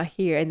people are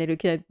here and they're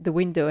looking at the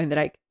window and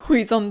they're like, who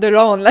is on the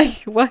lawn?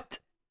 Like, what?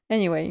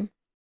 Anyway.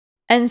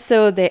 And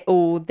so they're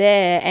all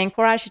there, and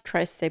Cora, she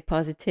tries to stay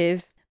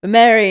positive. But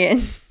Mary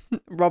and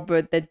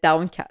Robert, they're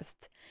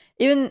downcast.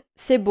 Even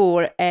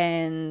Sybil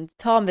and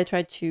Tom, they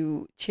try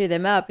to cheer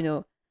them up, you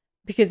know,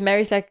 because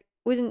Mary's like,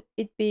 wouldn't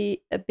it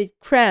be a bit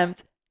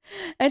cramped?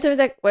 And Tom's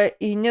like, well,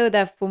 you know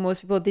that for most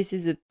people, this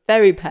is a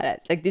fairy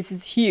palace. Like, this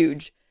is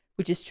huge,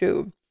 which is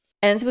true.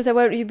 And Sybil said,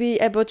 well, you'll be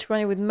able to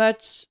run it with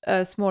much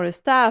smaller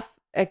staff,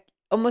 like,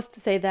 almost to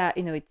say that,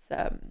 you know,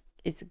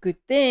 it's a good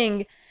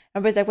thing.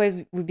 And it's like, well,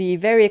 it would be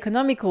very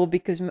economical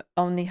because we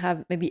only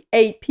have maybe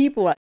 8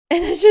 people. And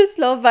I just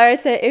love Violet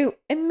say, oh,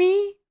 and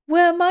me?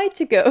 Where am I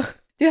to go?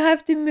 Do I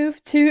have to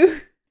move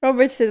too?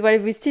 Robert says, well,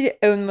 if we still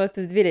own most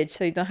of the village,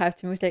 so you don't have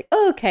to move. It's like,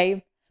 oh,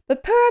 okay.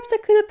 But perhaps I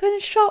could open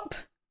a shop.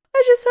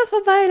 I just love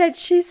her Violet.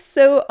 She's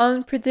so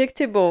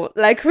unpredictable.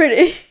 Like,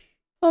 really.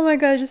 Oh my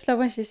God, I just love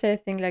when she says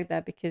things like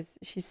that because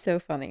she's so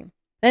funny.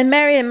 Then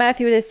Mary and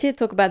Matthew, they still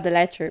talk about the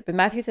letter. But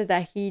Matthew says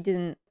that he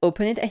didn't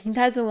open it and he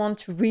doesn't want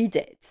to read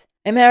it.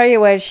 And Mary,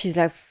 well, she's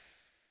like,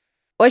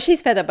 well,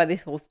 she's fed up by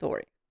this whole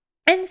story.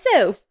 And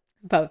so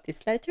about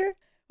this letter?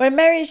 Well,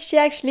 Mary, she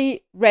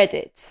actually read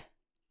it.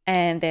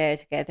 And they're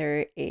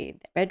together in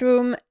the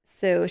bedroom.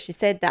 So she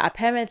said that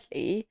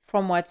apparently,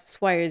 from what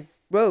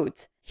Squires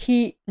wrote,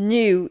 he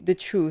knew the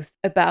truth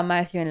about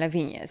Matthew and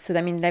Lavinia. So,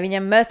 I mean, Lavinia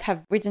must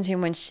have written to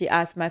him when she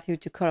asked Matthew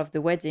to call off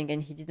the wedding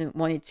and he didn't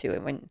want it to.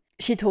 And when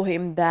she told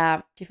him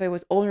that she thought it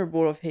was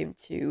honorable of him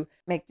to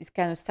make this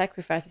kind of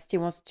sacrifice, he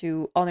still wants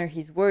to honor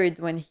his word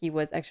when he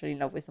was actually in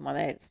love with someone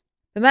else.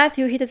 But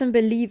Matthew, he doesn't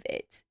believe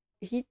it.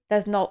 He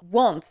does not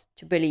want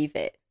to believe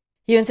it.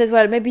 He even says,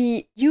 well,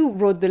 maybe you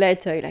wrote the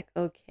letter. You're like,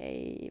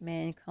 okay,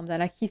 man, calm down.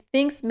 Like, he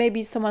thinks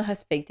maybe someone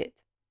has faked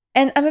it.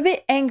 And I'm a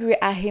bit angry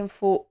at him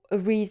for a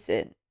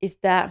reason. Is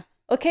that,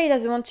 okay, he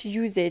doesn't want to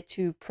use it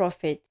to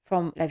profit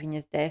from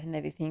Lavinia's death and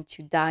everything,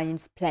 to die in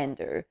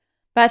splendor.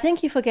 But I think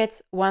he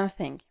forgets one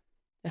thing.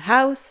 The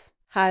house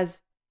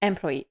has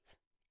employees.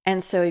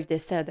 And so if they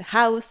sell the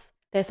house,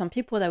 there's some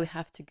people that we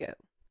have to go.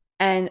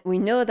 And we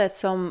know that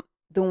some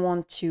don't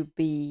want to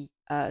be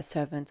a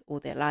servant all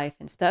their life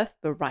and stuff.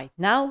 But right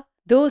now,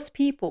 those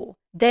people,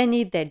 they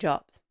need their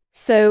jobs.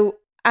 So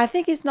I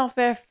think it's not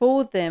fair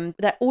for them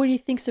that all he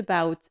thinks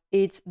about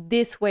is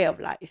this way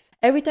of life.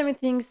 Every time he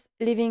thinks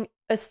living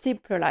a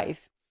simpler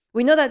life,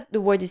 we know that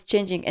the world is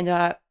changing and there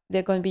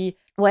are going to be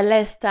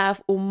less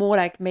staff or more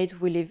like maids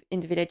who live in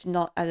the village,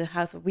 not at the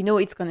house. We know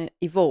it's going to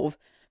evolve.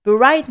 But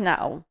right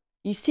now,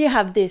 you still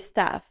have this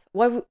staff.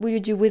 What will you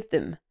do with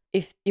them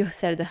if you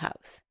sell the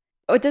house?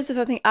 Or this is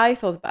something I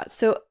thought about.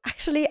 So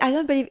actually, I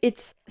don't believe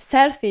it's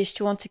selfish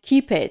to want to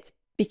keep it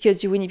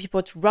because you will need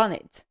people to run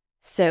it.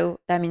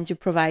 So that means you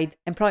provide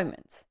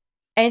employment.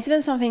 And it's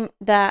even something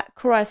that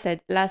Cora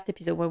said last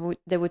episode when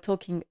they were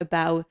talking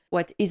about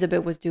what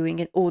Isabel was doing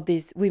and all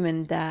these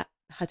women that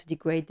had to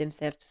degrade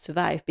themselves to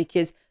survive,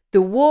 because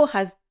the war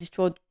has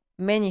destroyed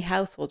many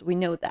households. We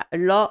know that a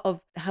lot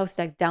of houses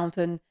like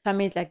Downton,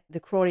 families like the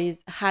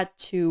Crawleys had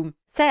to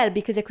sell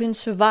because they couldn't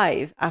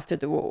survive after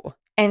the war.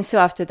 And so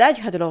after that,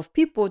 you had a lot of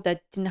people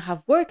that didn't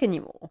have work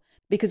anymore.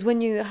 Because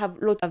when you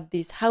have a lot of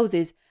these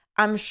houses,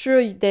 I'm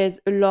sure there's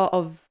a lot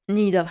of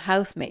need of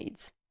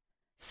housemaids.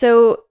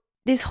 So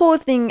this whole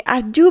thing,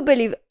 I do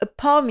believe a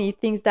part of me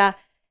thinks that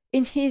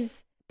in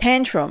his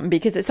tantrum,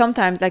 because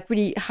sometimes like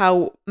really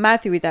how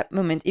Matthew is at that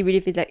moment, it really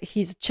feels like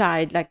he's a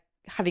child, like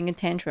having a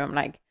tantrum,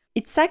 like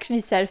it's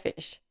actually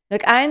selfish.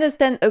 Like I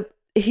understand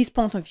his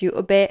point of view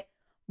a bit,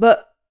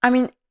 but I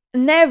mean,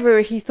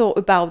 never he thought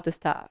about the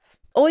staff.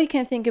 All you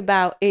can think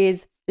about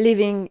is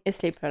living a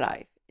simpler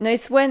life. You know,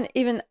 it's when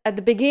even at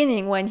the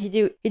beginning when he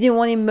didn't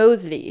want him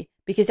Molesley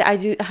because I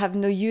do have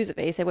no use of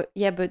it. He said, well,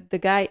 yeah, but the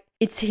guy,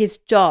 it's his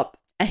job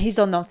and he's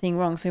done nothing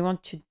wrong. So you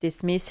want to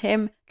dismiss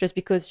him just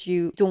because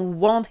you don't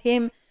want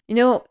him. You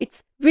know,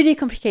 it's really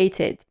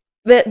complicated.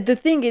 But the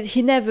thing is,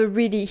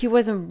 he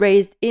wasn't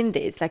raised in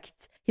this. Like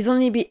he's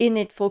only been in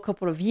it for a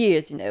couple of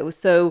years, you know.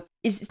 So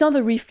it's not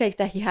a reflex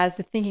that he has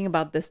thinking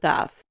about the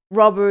staff.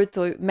 Robert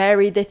or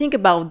Mary, they think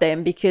about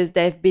them because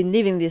they've been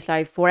living this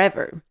life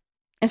forever.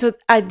 And so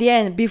at the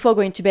end, before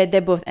going to bed, they're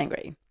both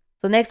angry.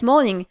 So next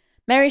morning,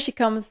 Mary, she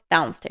comes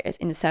downstairs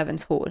in the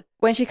servants' hall.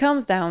 When she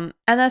comes down,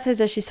 Anna says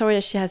that she's sorry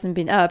that she hasn't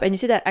been up. And you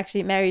see that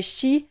actually Mary,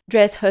 she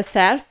dressed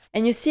herself.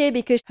 And you see it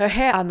because her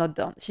hair are not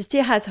done. She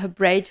still has her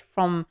braid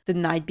from the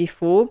night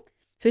before.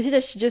 So you see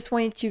that she just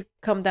wanted to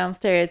come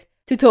downstairs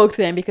to talk to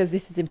them because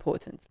this is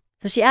important.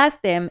 So she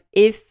asked them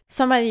if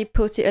somebody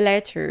posted a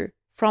letter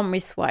from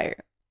Miss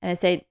Swire. And I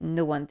said,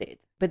 no one did.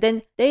 But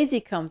then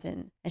Daisy comes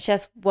in and she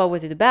asks, what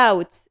was it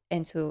about?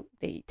 And so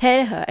they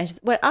tell her and she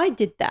says, well, I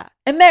did that.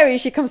 And Mary,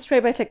 she comes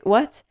straight by. It's like,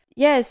 what?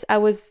 Yes, I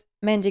was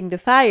mending the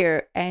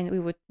fire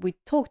and we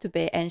talked a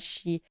bit and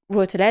she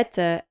wrote a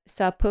letter.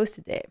 So I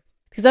posted it.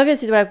 Because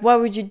obviously, it's like, what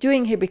were you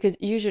doing here? Because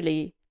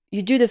usually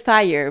you do the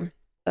fire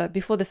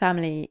before the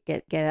family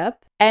get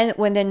up and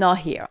when they're not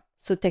here.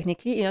 So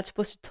technically, you're not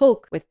supposed to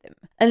talk with them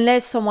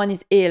unless someone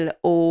is ill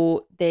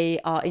or they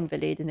are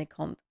invalid and they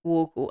can't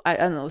walk or I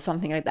don't know,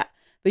 something like that.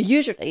 But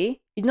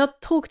usually, you not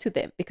talk to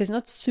them because you're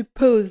not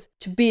supposed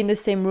to be in the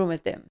same room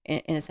as them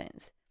in a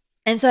sense.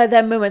 And so at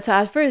that moment, so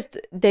at first,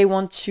 they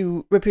want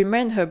to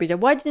reprimand her, but like,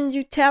 why didn't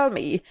you tell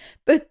me?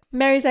 But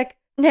Mary's like,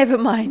 never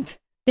mind.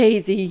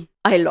 Daisy,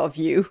 I love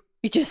you.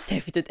 You just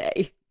saved the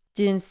day.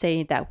 Didn't say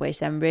it that way,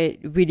 so I'm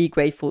really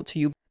grateful to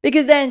you.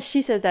 Because then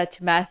she says that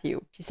to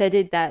Matthew. She said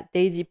it that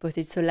Daisy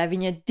posted. So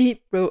Lavinia did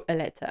wrote a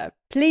letter.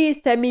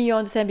 Please tell me you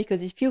understand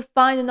because if you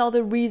find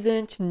another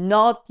reason to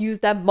not use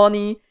that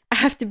money, I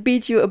have to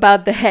beat you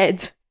about the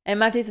head. And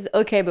Matthew says,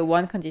 okay, but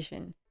one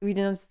condition. We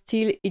don't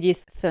steal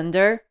Edith's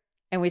thunder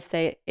and we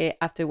say it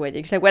after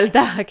wedding. She's like, well,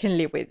 that I can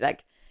live with.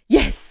 Like,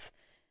 yes,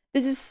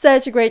 this is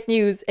such great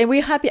news. And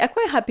we're happy. I'm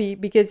quite happy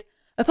because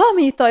a part of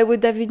me thought it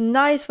would have been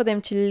nice for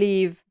them to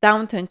leave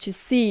Downton to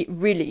see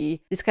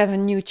really this kind of a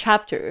new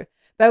chapter.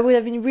 But it would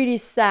have been really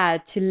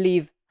sad to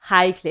leave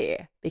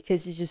Highclere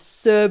because it's just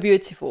so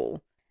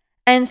beautiful.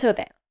 And so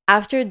then,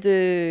 after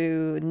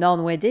the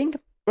non-wedding,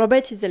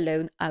 Robert is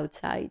alone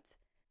outside.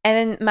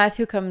 And then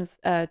Matthew comes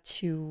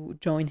to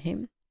join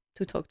him,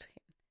 to talk to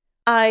him.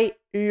 I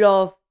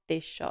love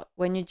this shot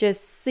when you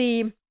just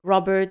see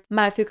Robert,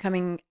 Matthew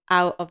coming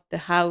out of the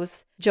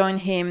house, join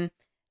him.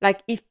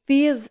 Like, it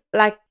feels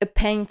like a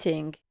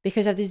painting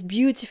because you have this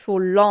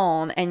beautiful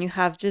lawn and you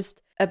have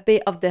just a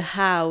bit of the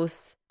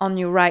house on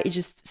your right. It's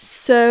just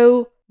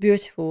so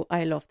beautiful.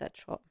 I love that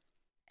shot.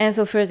 And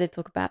so first they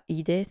talk about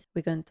Edith.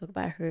 We're going to talk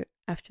about her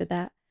after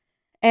that.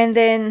 And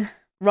then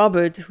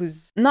Robert,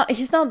 he's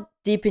not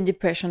deep in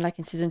depression like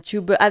in season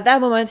 2, but at that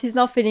moment, he's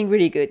not feeling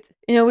really good.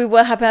 You know, with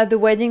what happened at the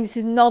wedding, this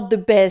is not the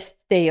best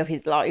day of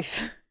his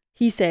life.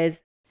 He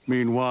says,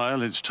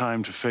 Meanwhile, it's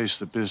time to face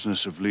the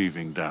business of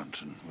leaving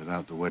Downton.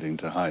 Without the wedding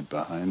to hide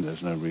behind,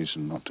 there's no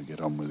reason not to get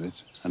on with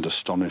it and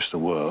astonish the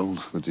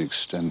world with the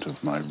extent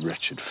of my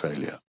wretched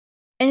failure.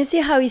 And you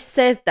see how he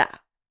says that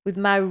with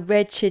my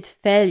wretched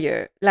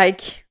failure.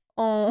 Like,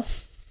 oh,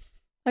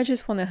 I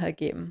just want to hug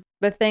him.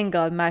 But thank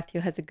God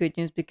Matthew has a good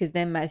news, because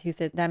then Matthew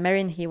says that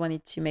Mary and he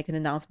wanted to make an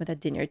announcement at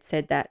dinner. It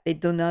said that they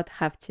do not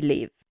have to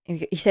leave.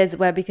 He says,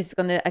 well, because he's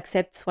going to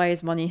accept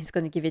Swire's money, he's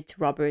going to give it to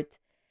Robert.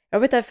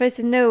 Robert at first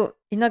said, no,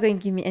 you're not going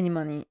to give me any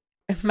money.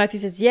 Matthew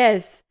says,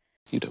 yes.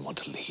 You don't want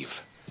to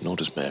leave, nor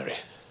does Mary,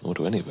 nor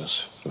do any of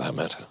us, for that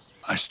matter.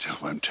 I still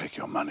won't take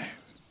your money.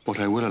 What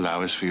I will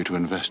allow is for you to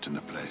invest in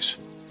the place.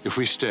 If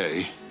we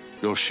stay,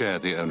 you'll share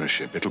the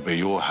ownership. It'll be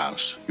your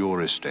house, your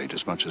estate,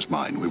 as much as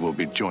mine. We will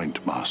be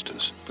joint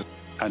masters.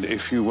 And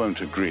if you won't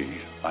agree,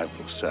 I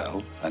will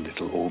sell, and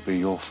it'll all be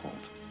your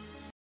fault.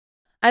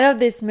 I love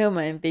this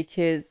moment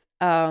because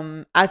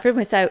Alfred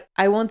was like,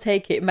 I won't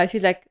take it.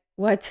 Matthew's like,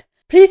 what?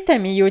 Please tell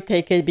me you'll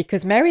take it,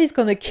 because Mary is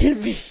going to kill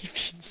me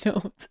if you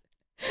don't.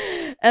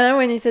 And then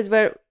when he says,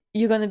 well,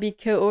 you're going to be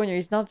co-owner,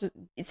 it's not just,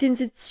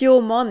 since it's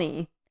your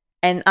money.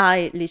 And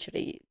I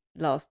literally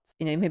lost,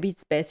 maybe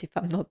it's best if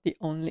I'm not the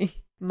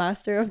only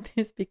master of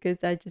this,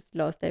 because I just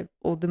lost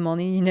all the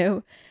money,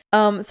 So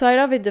I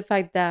love it, the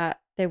fact that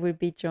they will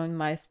be joint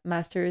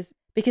masters,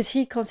 because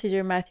he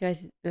considers Matthew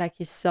as like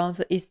his son.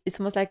 So it's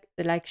almost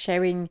like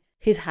sharing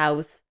his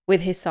house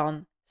with his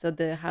son. So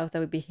the house that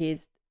would be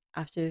his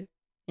after,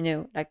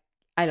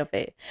 I love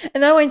it.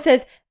 And then when it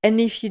says,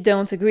 and if you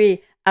don't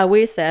agree, I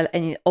will sell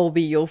and it'll all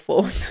be your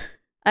fault.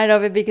 I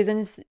love it, because then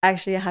it's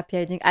actually a happy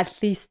ending. At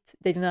least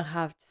they do not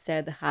have to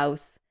sell the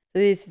house. So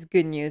this is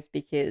good news,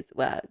 because,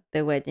 well,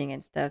 the wedding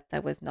and stuff,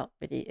 that was not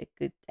really a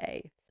good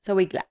day. So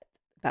we're glad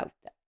about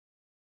that.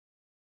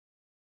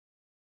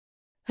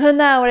 So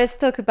now let's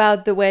talk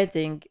about the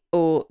wedding,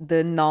 or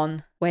the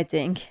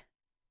non-wedding.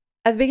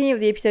 At the beginning of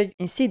the episode,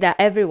 you see that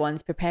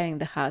everyone's preparing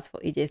the house for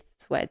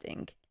Edith's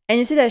wedding. And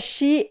you see that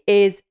she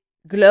is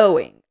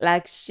glowing.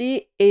 Like,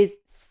 she is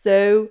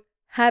so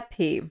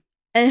happy.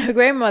 And her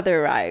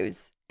grandmother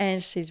arrives,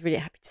 and she's really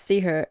happy to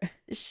see her.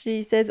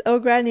 She says, oh,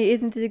 Granny,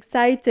 isn't it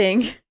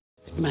exciting?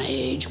 At my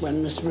age,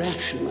 one must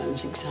ration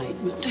one's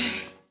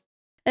excitement.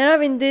 And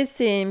I'm in this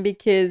scene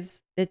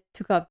because they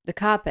took off the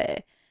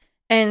carpet.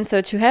 And so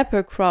to help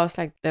her cross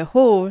the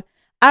hall,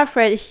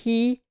 Alfred,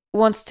 he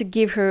wants to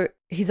give her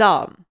his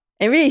arm.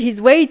 And really,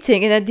 he's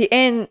waiting. And at the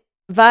end,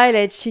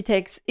 Violet, she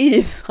takes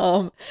Edith's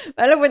arm.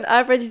 I love when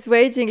Alfred is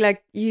waiting,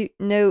 you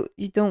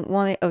don't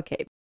want it.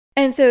 Okay.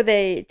 And so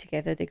they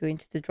go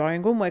into the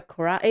drawing room where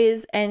Cora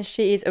is, and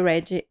she is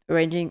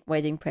arranging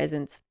wedding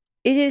presents.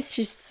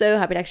 She's so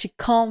happy. She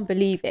can't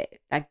believe it.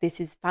 This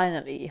is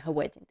finally her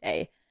wedding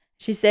day.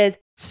 She says,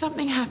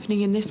 Something happening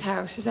in this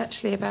house is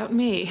actually about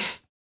me.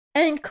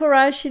 And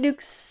Cora, she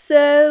looks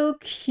so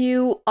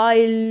cute.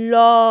 I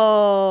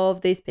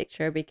love this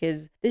picture,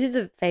 because this is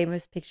a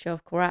famous picture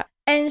of Cora.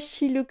 And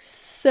she looks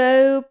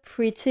so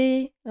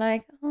pretty.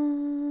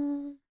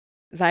 Oh.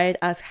 Violet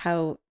asks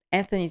how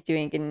Anthony's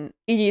doing. And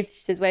Edith,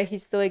 she says, well,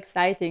 he's so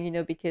exciting,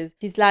 because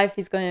his life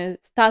is going to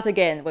start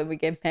again when we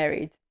get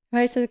married.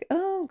 Violet's like,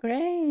 oh,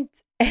 great.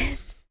 And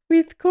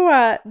with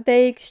Cora,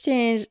 they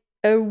exchange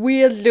a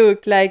weird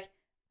look, great,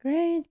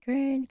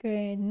 great,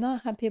 great.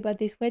 Not happy about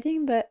this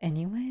wedding, but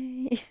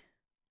anyway.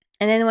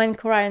 And then when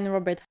Cora and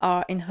Robert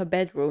are in her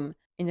bedroom,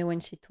 when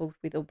she talks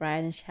with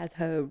O'Brien and she has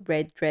her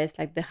red dress,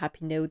 the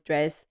happy note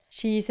dress,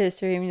 she says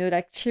to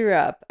him, cheer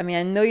up. I mean,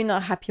 I know you're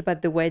not happy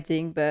about the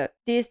wedding, but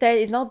the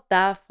estate is not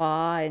that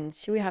far and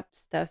she will have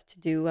stuff to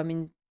do. I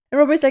mean, and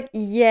Robert's like,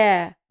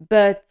 yeah,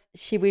 but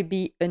she will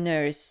be a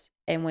nurse.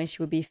 And when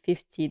she will be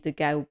 50, the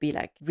guy will be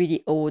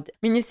really old. I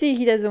mean, you see,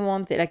 he doesn't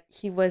want it.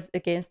 He was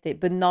against it,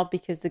 but not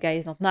because the guy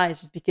is not nice,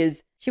 just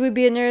because she will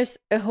be a nurse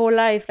her whole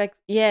life.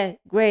 Yeah,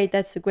 great.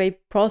 That's a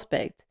great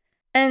prospect.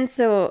 And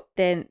so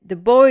then the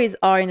boys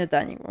are in the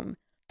dining room.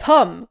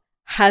 Tom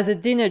has a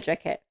dinner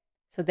jacket.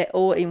 So they're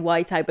all in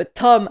white tie, but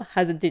Tom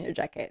has a dinner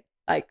jacket.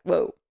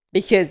 Whoa.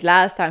 Because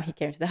last time he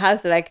came to the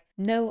house, they're like,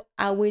 no,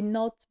 I will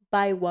not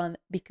buy one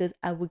because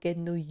I will get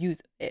no use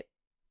of it.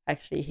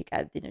 Actually, he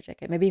got a dinner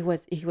jacket. Maybe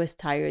he was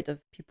tired of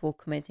people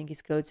commenting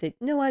his clothes. Said,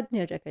 you know what,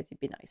 dinner jacket would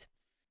be nice.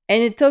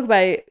 And it talked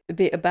a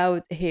bit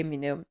about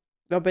him.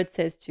 Robert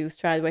says to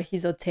Strand, well,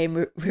 he's a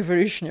tame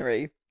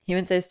revolutionary. He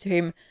even says to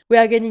him, we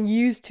are getting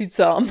used to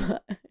Tom.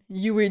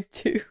 You will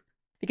too.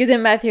 Because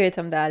then Matthew and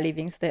Tom are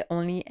leaving, so they're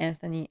only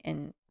Anthony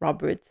and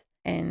Robert.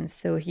 And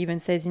so he even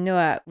says,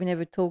 we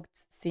never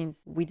talked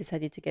since we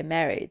decided to get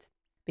married.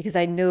 Because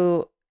I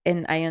know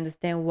and I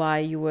understand why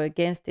you were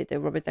against it.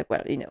 And Robert's like,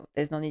 well,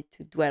 there's no need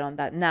to dwell on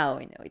that now.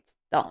 It's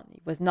done.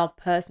 It was not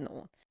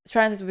personal.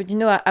 Strand says,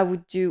 but I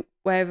would do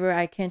whatever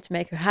I can to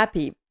make her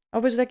happy.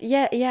 Robert was like,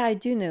 yeah, I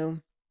do know.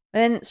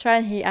 And then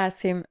Strand, he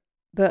asks him,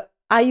 but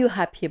are you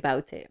happy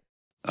about it?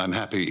 I'm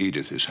happy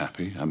Edith is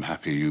happy. I'm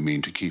happy you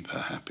mean to keep her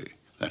happy.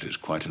 That is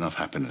quite enough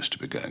happiness to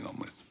be going on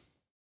with.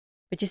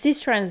 But you see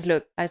Strand's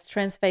look,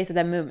 Strand's face at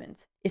that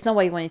moment. It's not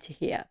what he wanted to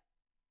hear.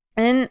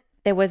 And then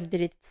there was a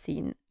deleted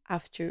scene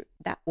after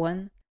that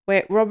one,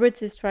 where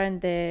Robert and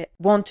Strand, they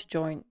want to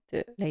join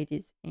the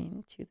ladies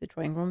into the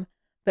drawing room.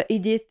 But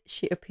Edith,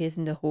 she appears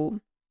in the hall,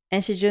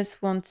 and she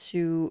just wants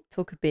to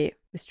talk a bit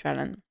with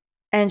Strand.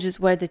 And just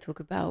where they talk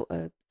about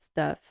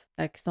stuff,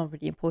 like it's not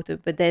really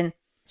important. But then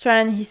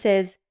Strand, he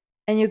says,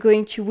 and you're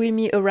going to wheel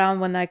me around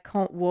when I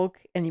can't walk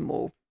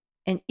anymore.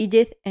 And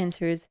Edith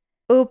answers,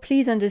 oh,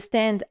 please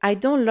understand, I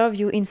don't love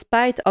you in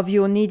spite of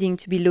your needing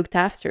to be looked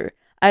after.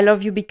 I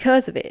love you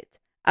because of it.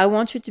 I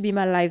want you to be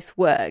my life's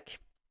work.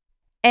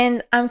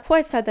 And I'm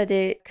quite sad that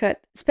they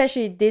cut,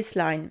 especially this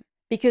line,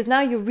 because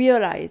now you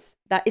realize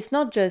that it's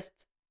not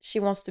just she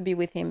wants to be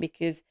with him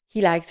because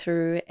he likes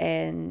her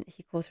and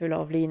he calls her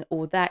lovely and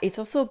all that. It's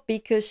also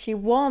because she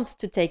wants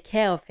to take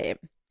care of him.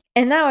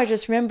 And now I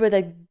just remember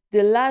that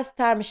the last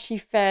time she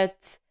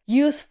felt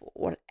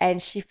useful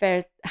and she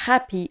felt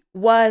happy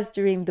was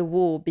during the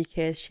war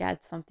because she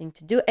had something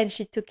to do and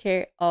she took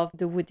care of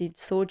the wounded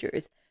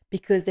soldiers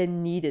because they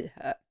needed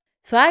her.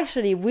 So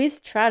actually with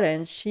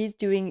Strand, she's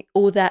doing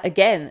all that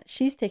again.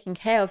 She's taking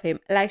care of him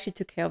like she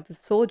took care of the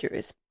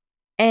soldiers.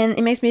 And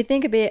it makes me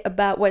think a bit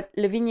about what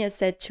Lavinia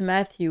said to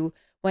Matthew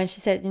when she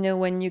said,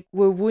 when you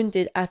were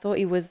wounded, I thought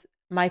it was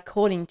my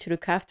calling to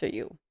look after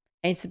you.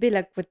 And it's a bit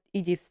like what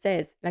Edith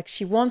says, like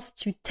she wants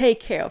to take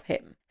care of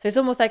him. So it's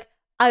almost like,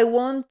 I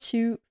want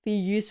to feel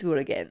useful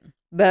again.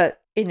 But,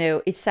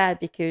 it's sad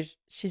because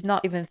she's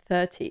not even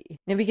 30.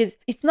 Because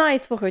it's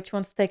nice for her to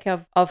want to take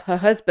care of her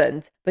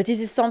husband. But this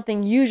is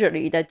something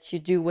usually that you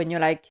do when you're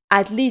like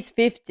at least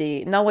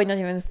 50. Now we're not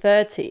even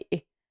 30.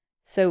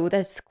 So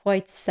that's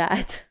quite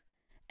sad.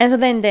 And so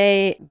then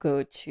they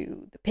go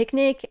to the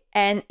picnic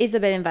and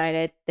Isabel and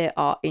Violet, they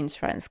are in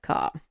Strand's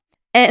car.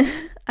 And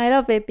I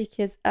love it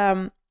because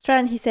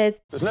Strand, he says,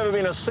 there's never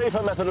been a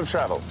safer method of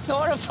travel.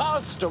 Or a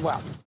faster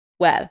one.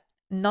 Well,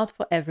 not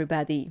for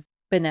everybody.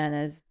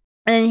 Bananas.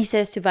 And then he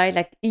says to Violet,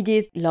 like,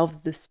 Edith loves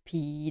the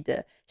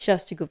speed. She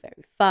has to go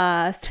very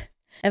fast.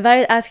 And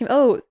Violet asks him,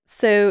 oh,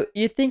 so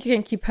you think you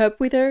can keep up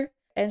with her?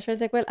 And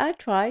Strand's like, well, I'll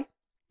try.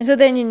 And so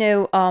then,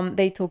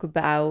 they talk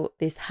about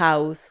this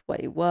house,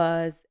 what it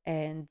was.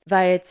 And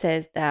Violet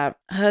says that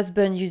her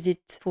husband used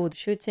it for the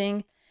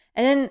shooting.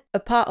 And then a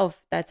part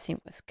of that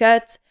scene was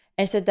cut.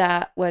 And said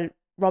that, well,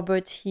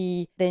 Robert,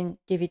 he then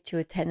gave it to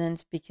a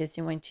tenant because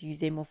he wanted to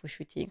use it more for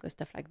shooting or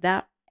stuff like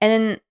that. And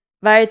then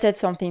Violet said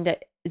something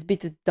that is a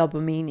bit of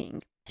double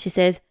meaning. She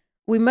says,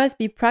 we must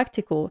be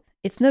practical.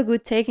 It's no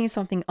good taking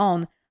something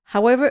on,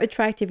 however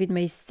attractive it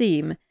may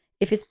seem,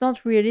 if it's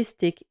not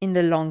realistic in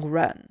the long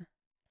run.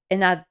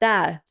 And at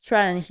that,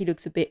 Strand, he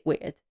looks a bit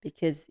weird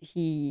because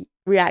he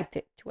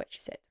reacted to what she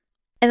said.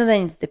 And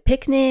then it's the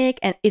picnic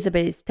and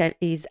Isabel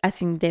is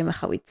asking them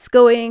how it's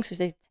going. So she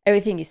says,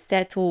 everything is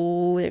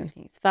settled,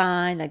 everything is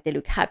fine, like they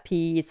look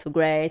happy, it's so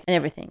great and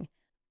everything.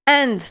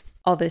 And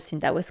other scene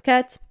that was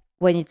cut,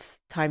 when it's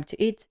time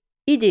to eat,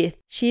 Edith,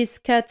 she's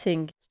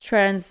cutting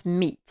Strand's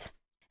meat.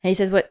 And he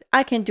says, what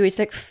I can do is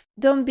like,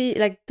 don't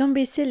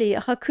be silly,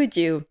 how could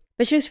you?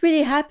 But she was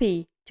really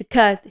happy to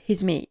cut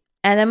his meat.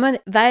 And then when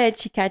Violet,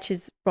 she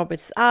catches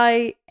Robert's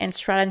eye and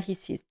Strand, he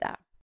sees that.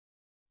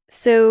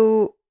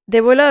 So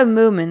there were a lot of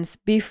moments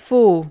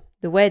before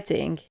the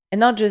wedding, and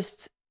not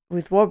just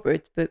with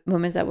Robert, but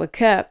moments that were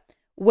cut,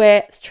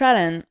 where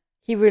Strand,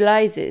 he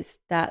realizes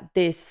that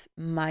this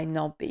might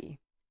not be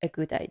a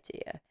good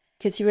idea.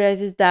 Because he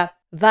realizes that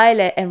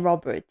Violet and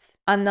Robert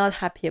are not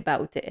happy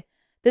about it.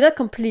 They're not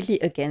completely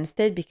against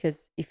it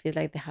because it feels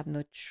like they have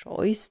no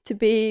choice to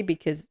be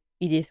because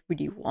Edith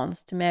really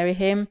wants to marry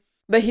him.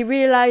 But he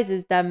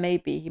realizes that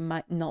maybe he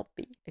might not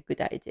be a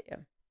good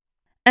idea.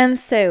 And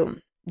so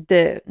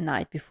the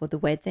night before the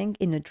wedding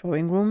in the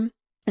drawing room,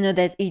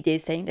 there's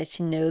Edith saying that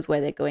she knows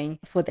where they're going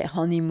for their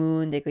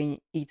honeymoon. They're going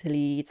to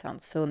Italy. It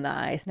sounds so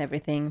nice and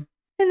everything.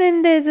 And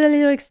then there's a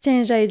little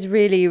exchange that is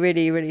really,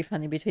 really, really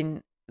funny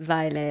between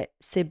Violet,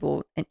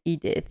 Sybil, and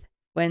Edith.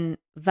 When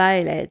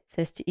Violet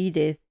says to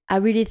Edith, I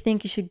really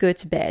think you should go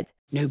to bed.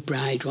 No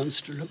bride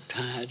wants to look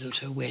tired at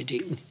her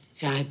wedding.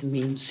 It either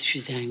means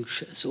she's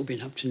anxious or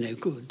been up to no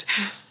good.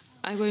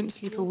 I won't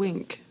sleep a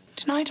wink.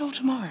 Tonight or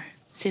tomorrow?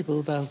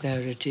 Sybil,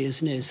 vulgarity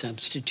is no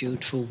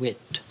substitute for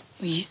wit.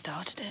 Well, you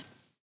started it.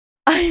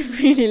 I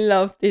really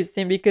love this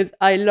scene because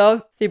I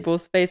love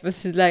Sybil's face, but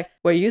she's like,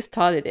 well, you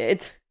started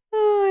it.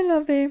 Oh, I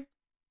love it.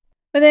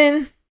 But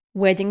then,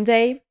 wedding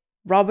day,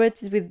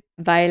 Robert is with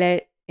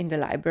Violet in the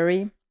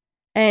library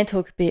and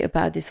talk a bit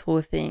about this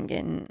whole thing.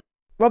 And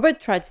Robert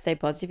tried to stay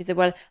positive. He said,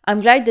 well,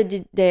 I'm glad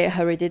they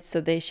hurried it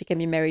so she can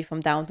be married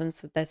from Downton.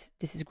 So this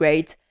is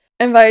great.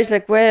 And Violet's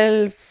like,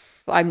 well,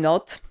 I'm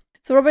not.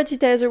 So Robert, he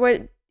tells her,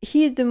 well,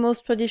 he's the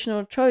most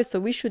traditional choice, so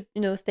we should,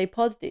 stay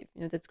positive.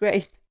 That's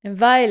great. And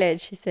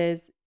Violet, she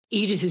says,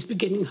 Edith is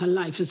beginning her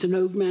life as an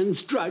old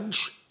man's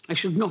drudge. I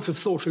should not have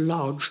thought a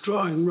large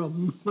drawing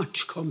room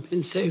much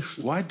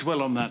compensation. Why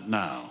dwell on that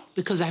now?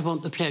 Because I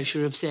want the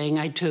pleasure of saying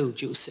I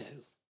told you so.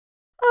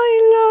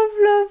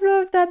 I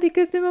love that,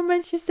 because the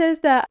moment she says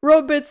that,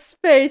 Robert's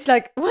face,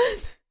 like,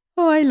 what?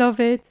 Oh, I love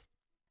it.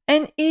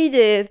 And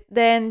Edith,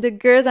 then the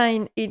girls are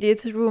in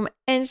Edith's room,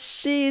 and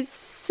she's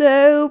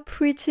so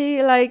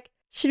pretty. Like,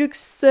 she looks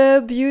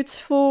so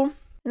beautiful.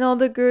 And all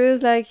the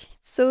girls, like,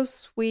 so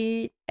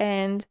sweet.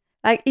 And,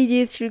 like,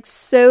 Edith, she looks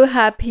so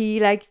happy.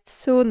 Like, it's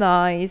so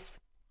nice.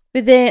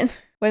 But then,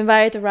 when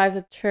Violet arrives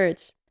at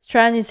church,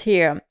 Strand is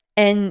here,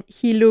 and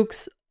he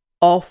looks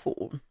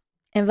awful.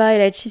 And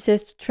Violet, she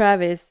says to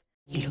Travis,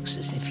 He looks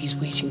as if he's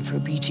waiting for a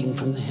beating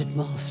from the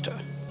headmaster.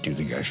 Do you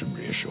think I should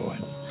reassure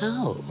him?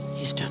 How?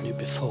 He's done it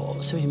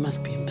before, so he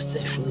must be in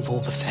possession of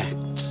all the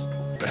facts.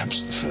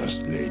 Perhaps the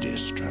First Lady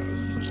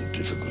Stratton was a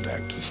difficult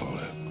act to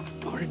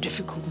follow. Or a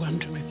difficult one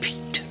to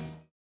repeat.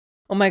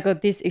 oh my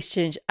God, this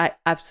exchange, I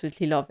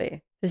absolutely love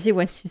it. Especially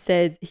when she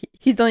says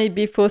he's done it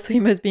before, so he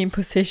must be in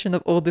possession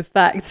of all the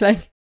facts.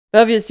 Like,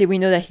 obviously, we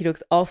know that he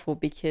looks awful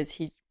because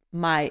he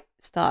might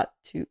start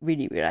to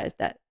really realize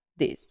that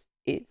this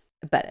is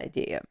a bad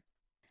idea.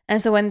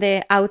 And so when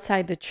they're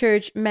outside the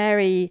church,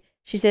 Mary,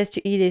 she says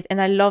to Edith,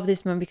 and I love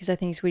this moment because I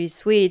think it's really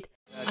sweet.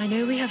 I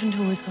know we haven't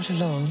always got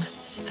along,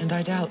 and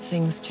I doubt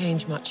things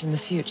change much in the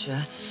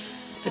future.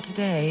 But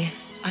today,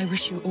 I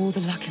wish you all the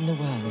luck in the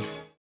world.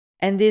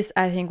 And this,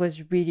 I think,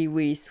 was really,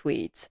 really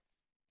sweet.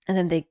 And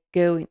then they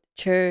go in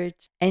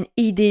church, and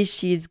Edith,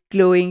 she's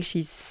glowing,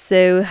 she's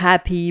so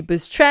happy.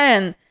 But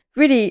Strand,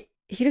 really,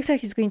 he looks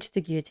like he's going to the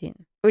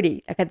guillotine.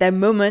 Really, like at that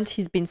moment,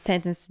 he's been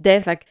sentenced to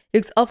death. Like, it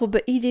looks awful,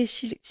 but Edith,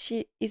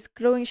 she is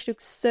glowing, she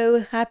looks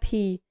so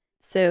happy.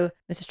 So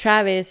Mr.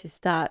 Travis, he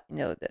starts,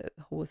 the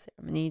whole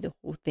ceremony, the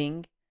whole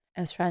thing.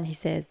 And Strand, he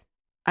says,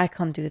 I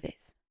can't do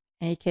this.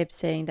 And he kept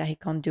saying that he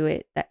can't do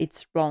it, that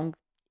it's wrong.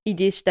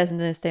 Edith doesn't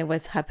understand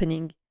what's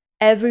happening.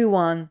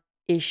 Everyone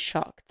is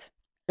shocked.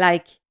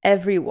 Like,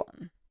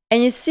 everyone.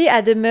 And you see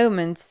at the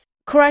moment,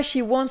 Cora,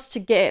 she wants to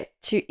get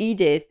to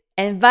Edith,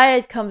 and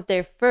Violet comes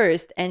there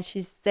first, and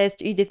she says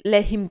to Edith,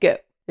 let him go.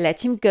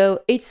 Let him go.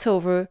 It's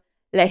over.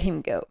 Let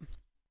him go.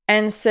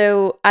 And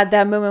so at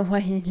that moment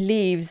when he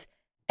leaves,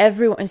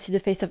 everyone see the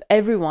face of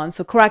everyone.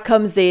 So Cora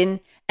comes in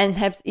and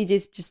helps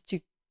Edith just to,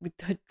 with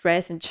her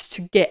dress and just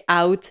to get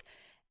out.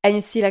 And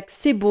you see like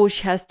Sybil,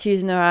 she has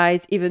tears in her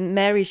eyes. Even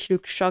Mary, she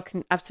looks shocked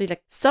and absolutely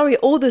like, sorry,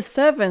 all the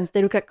servants,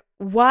 they look like,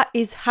 what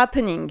is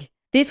happening?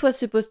 This was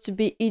supposed to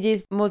be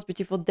Edith's most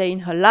beautiful day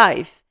in her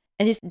life.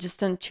 And it's just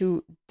turned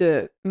to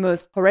the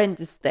most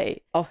horrendous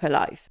day of her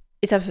life.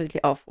 It's absolutely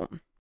awful.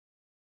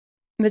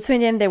 But so in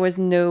the end, there was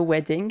no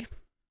wedding.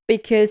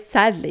 Because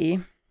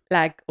sadly,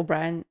 like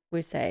O'Brien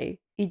will say,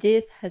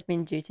 Edith has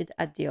been jilted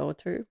at the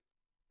altar.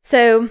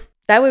 So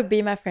that would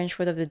be my French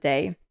word of the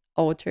day,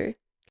 altar.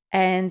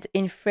 And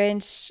in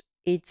French,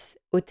 it's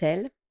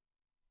hôtel.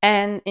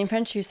 And in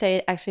French, you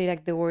say actually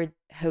like the word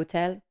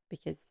hotel,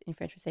 because in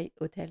French, we say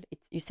hôtel.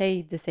 You say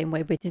it the same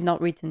way, but it's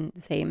not written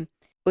the same.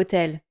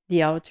 Hôtel,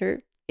 the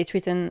altar. It's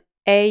written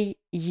Autel,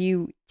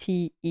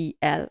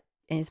 and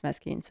it's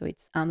masculine, so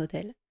it's un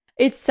hôtel.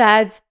 It's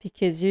sad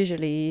because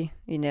usually,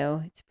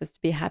 it's supposed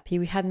to be happy.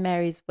 We had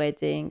Mary's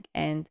wedding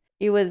and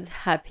it was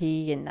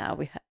happy, and now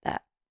we had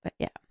that. But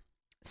yeah.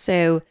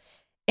 So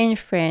in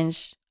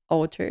French,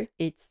 altar,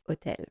 it's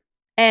hôtel.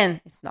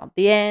 And it's not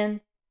the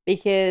end,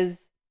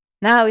 because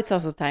now it's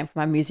also time for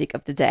my music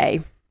of the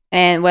day.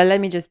 And well, let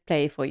me just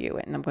play it for you,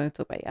 and I'm going to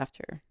talk about it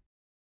after.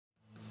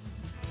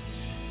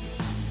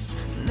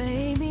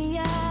 Maybe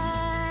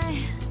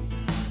I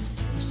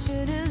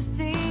should have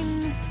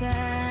seen the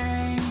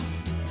sign.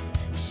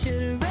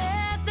 Should have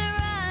read the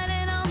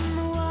writing on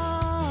the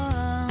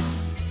wall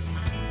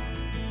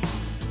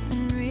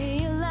and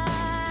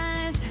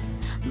realized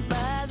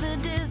by the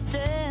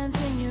distance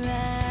in your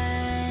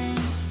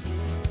eyes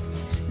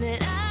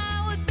that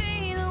I would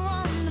be the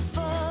one to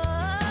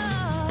fall.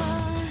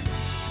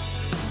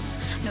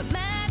 No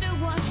matter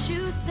what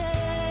you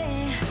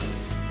say,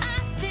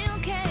 I still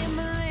can't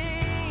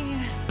believe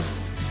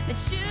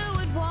that you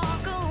would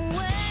walk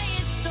away.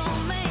 It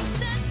don't make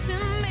sense to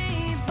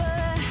me,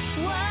 but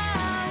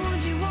why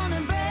would you want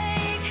to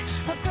break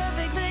a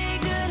perfectly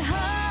good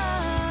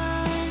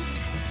heart?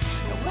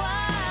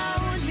 Why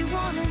would you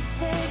want to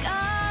take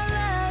our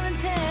love and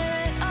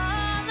tear it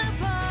all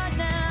apart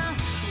now?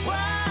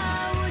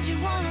 Why would you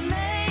want to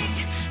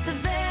make the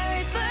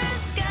very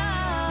first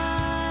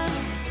scar?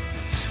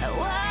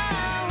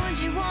 Why would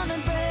you want to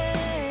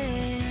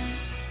break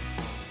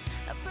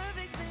a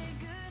perfectly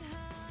good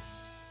heart?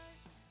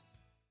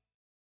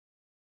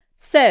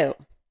 So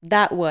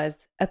that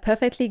was A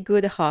Perfectly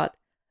Good Heart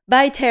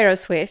by Taylor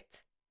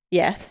Swift.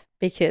 Yes,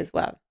 because,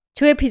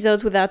 2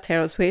 episodes without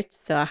Taylor Swift,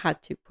 so I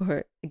had to put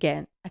her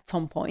again at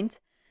some point.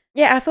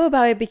 Yeah, I thought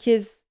about it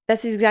because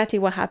that's exactly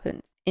what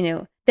happened.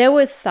 There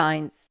were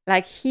signs.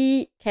 Like,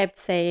 he kept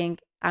saying,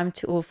 I'm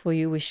too old for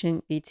you, we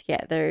shouldn't be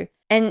together.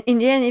 And in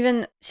the end,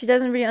 even she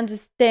doesn't really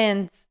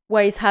understand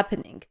what is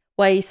happening,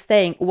 why he's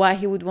staying, why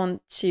he would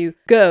want to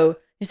go.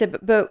 She said,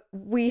 but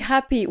we're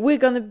happy, we're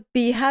gonna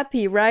be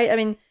happy, right? I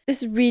mean,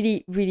 this is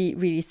really, really,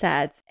 really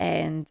sad.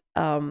 And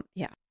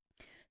yeah.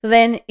 So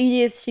then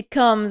Edith, she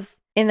comes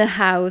in the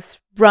house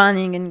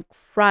running and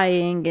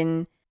crying,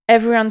 and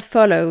everyone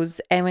follows.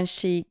 And when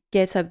she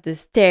gets up the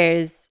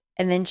stairs,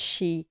 and then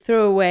she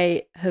throw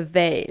away her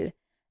veil,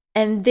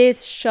 and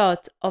this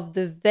shot of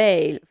the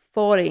veil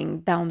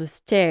falling down the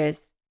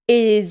stairs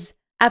is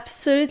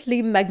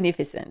absolutely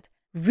magnificent.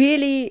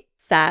 Really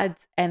sad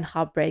and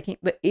heartbreaking,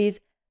 but is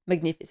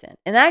magnificent.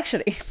 And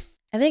actually,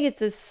 I think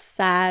it's a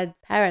sad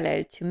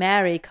parallel to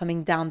Mary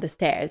coming down the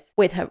stairs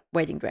with her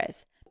wedding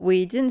dress.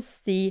 We didn't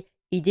see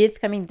Edith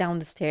coming down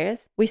the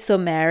stairs. We saw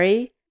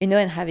Mary, and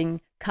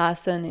having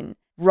Carson and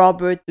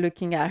Robert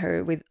looking at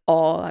her with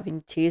awe,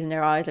 having tears in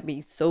their eyes, and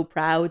being so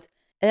proud.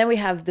 And then we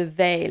have the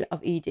veil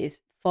of Edith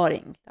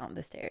falling down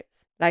the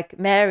stairs. Like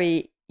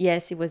Mary,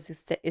 yes, it was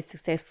a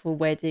successful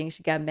wedding.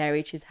 She got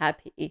married. She's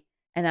happy.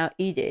 And now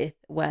Edith,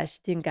 well, she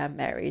didn't get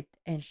married,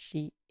 and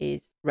she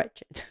is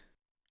wretched.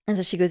 And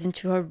so she goes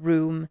into her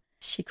room.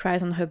 She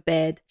cries on her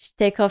bed. She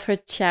takes off her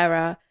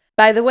tiara.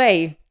 By the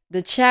way,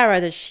 the tiara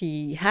that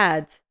she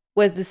had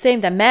was the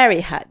same that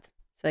Mary had.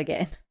 So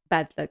again,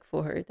 bad luck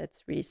for her.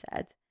 That's really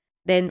sad.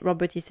 Then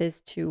Robert, he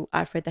says to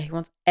Alfred that he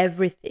wants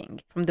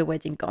everything from the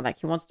wedding gone. Like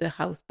he wants the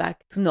house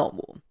back to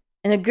normal.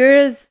 And the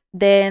girls,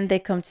 then they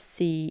come to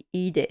see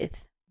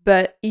Edith.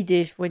 But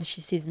Edith, when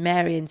she sees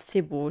Mary and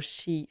Sybil,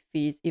 she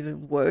feels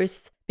even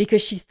worse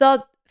because she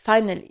thought,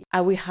 finally,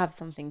 I will have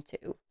something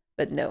too.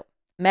 But no.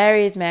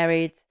 Mary is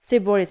married,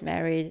 Sybil is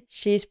married,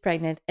 she's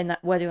pregnant, and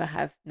what do I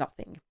have?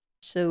 Nothing.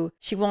 So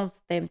she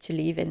wants them to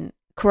leave, and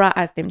Cora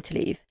asks them to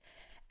leave.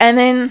 And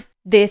then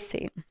this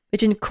scene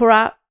between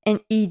Cora and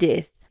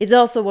Edith is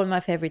also one of my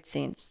favorite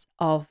scenes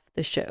of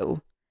the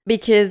show.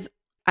 Because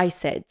I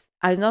said,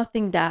 I do not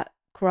think that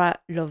Cora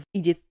loved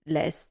Edith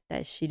less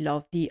than she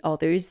loved the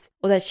others,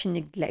 or that she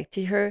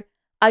neglected her.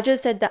 I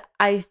just said that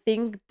I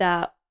think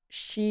that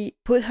she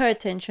put her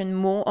attention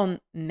more on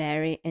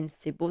Mary and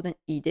Sybil than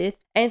Edith.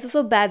 And it's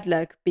also bad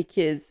luck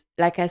because,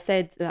 like I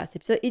said last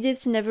episode,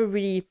 Edith, she never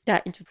really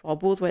got into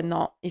troubles. Well,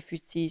 not if you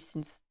see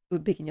since the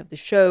beginning of the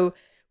show.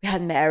 We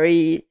had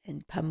Mary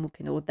and Pamuk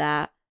and all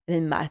that, and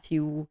then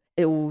Matthew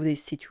and all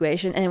this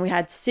situation. And we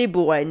had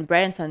Sybil and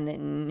Branson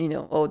and,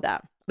 all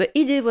that. But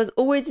Edith was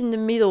always in the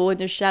middle, in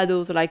the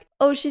shadows, like,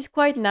 oh, she's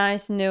quite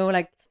nice,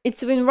 like,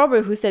 it's even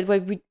Robert who said, well,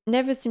 we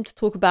never seem to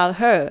talk about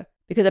her.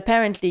 Because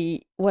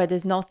apparently,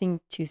 there's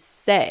nothing to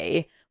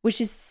say, which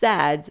is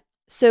sad.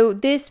 So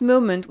this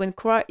moment when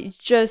Cora is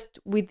just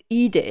with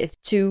Edith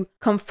to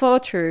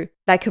comfort her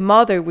like a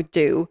mother would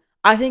do,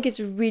 I think it's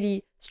a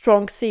really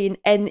strong scene.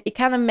 And it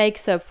kind of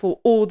makes up for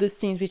all the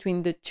scenes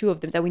between the two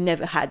of them that we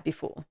never had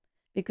before.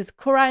 Because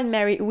Cora and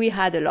Mary, we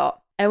had a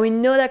lot. And we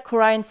know that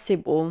Cora and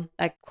Sybil,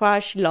 like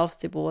Cora, she loves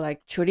Sybil.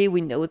 Like, truly,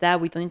 we know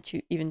that. We don't need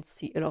to even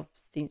see a lot of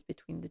scenes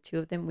between the two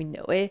of them. We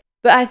know it.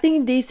 But I think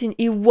in this scene,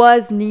 it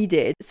was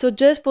needed. So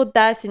just for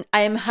that scene,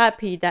 I am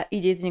happy that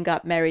Edith didn't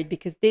get married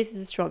because this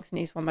is a strong scene.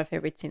 It's one of my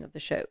favorite scenes of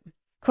the show.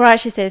 Cora,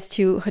 she says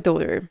to her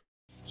daughter,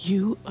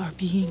 you are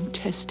being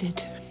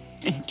tested.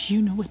 And do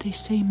you know what they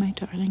say, my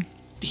darling?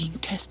 Being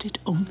tested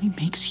only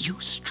makes you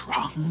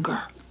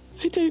stronger.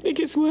 I don't think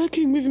it's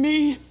working with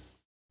me.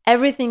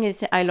 Everything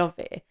is, I love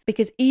it.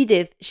 Because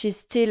Edith, she's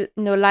still,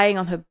 lying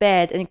on her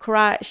bed, and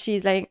Cora,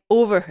 she's lying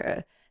over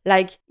her.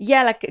 Like,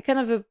 yeah, like kind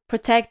of a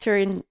protector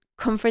and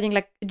comforting,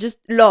 like just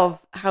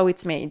love how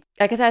it's made.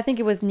 Like I said, I think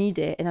it was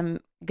needed, and I'm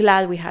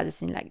glad we had a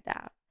scene like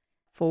that.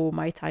 For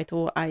my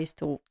title, I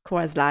stole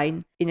Cora's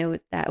line,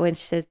 that when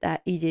she says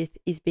that Edith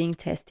is being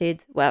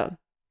tested, well,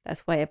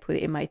 that's why I put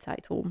it in my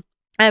title.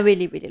 I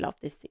really, really love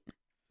this scene.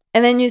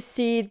 And then you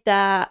see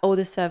that all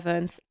the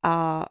servants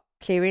are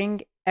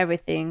clearing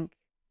everything.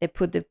 They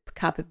put the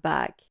carpet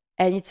back.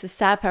 And it's a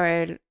sad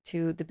parallel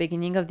to the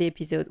beginning of the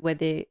episode where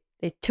they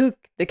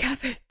took the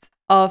carpet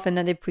off and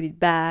then they put it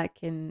back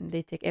and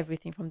they take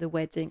everything from the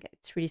wedding.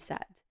 It's really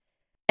sad.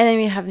 And then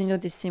we have,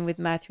 this scene with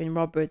Matthew and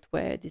Robert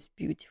where this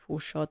beautiful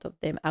shot of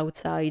them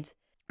outside.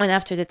 And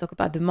after they talk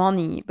about the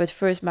money. But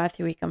first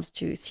Matthew, he comes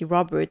to see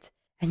Robert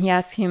and he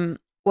asks him,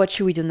 what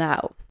should we do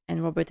now?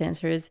 And Robert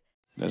answers,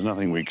 there's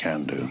nothing we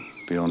can do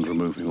beyond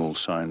removing all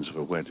signs of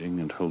a wedding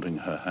and holding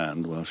her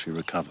hand while she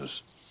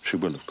recovers. She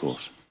will, of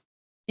course.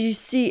 You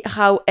see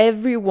how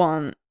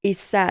everyone is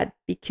sad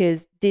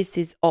because this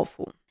is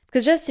awful.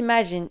 Because just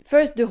imagine,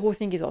 first, the whole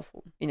thing is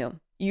awful.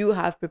 You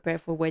have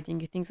prepared for a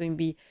wedding. You think it's going to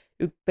be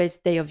the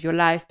best day of your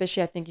life.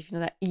 Especially, I think, if you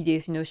know that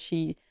Edith,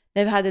 she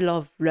never had a lot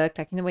of luck.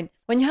 Like,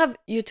 when you have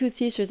your two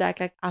sisters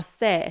like I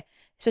say,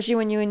 especially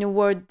when you're in a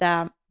world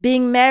that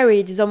being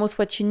married is almost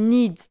what you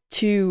need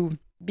to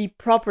be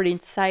properly in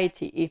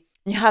society.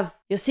 You have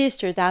your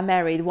sisters that are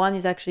married. One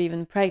is actually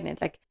even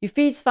pregnant. Like, you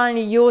feel it's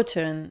finally your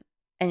turn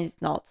and it's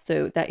not.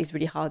 So that is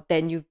really hard.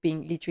 Then you've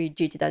been literally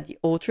jilted at the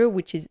altar,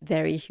 which is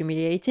very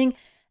humiliating.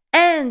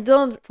 And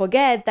don't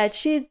forget that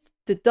she's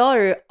the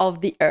daughter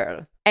of the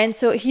Earl. And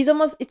so he's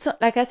almost, it's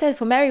like I said,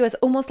 for Mary, it was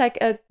almost like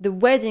the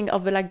wedding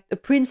of a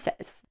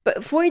princess.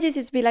 But for Edith,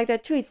 it's been like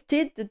that too. It's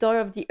still the daughter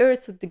of the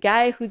earth, so the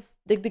guy who's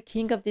the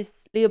king of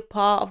this little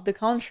part of the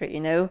country, you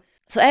know?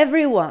 So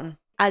everyone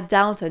at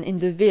Downton in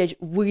the village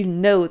will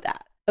know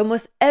that.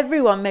 Almost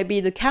everyone, maybe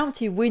the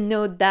county, will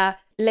know that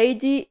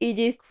Lady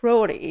Edith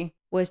Crawley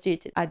was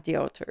cheated at the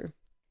altar.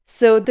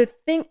 So the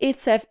thing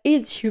itself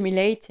is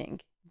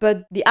humiliating,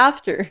 but the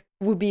after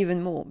will be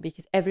even more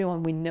because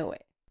everyone will know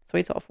it. So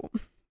it's awful.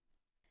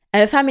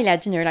 And the family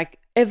at dinner, like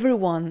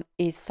everyone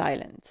is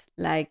silent.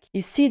 Like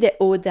you see they're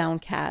all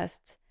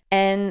downcast.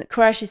 And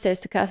Cora, she says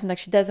to Carson, like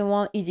she doesn't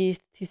want Edith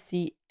to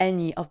see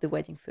any of the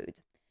wedding food.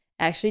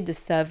 Actually, the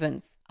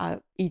servants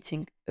are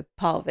eating a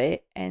part of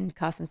it. And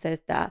Carson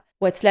says that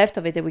what's left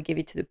of it, they will give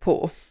it to the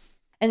poor.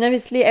 And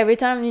obviously, every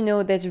time, you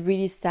know, there's a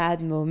really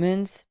sad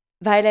moment,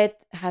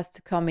 Violet has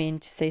to come in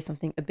to say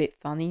something a bit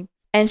funny.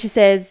 And she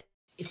says,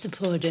 if the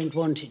poor don't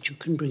want it, you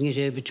can bring it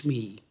over to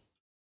me.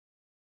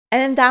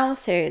 And then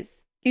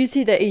downstairs, you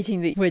see they're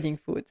eating the wedding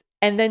food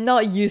and they're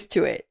not used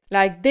to it.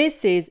 Like,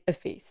 this is a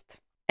feast.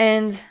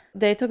 And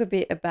they talk a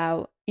bit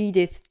about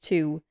Edith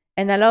too.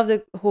 And I love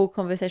the whole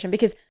conversation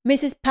because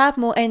Mrs.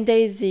 Patmore and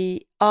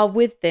Daisy are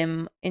with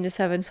them in the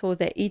servants' hall.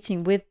 They're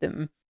eating with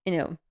them. You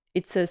know,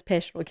 it's a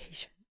special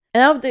occasion.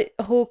 And I love the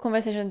whole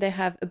conversation they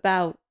have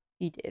about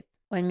Edith.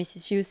 When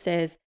Mrs. Hughes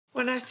says,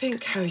 when I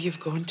think how you've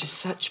gone to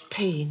such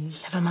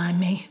pains. Never mind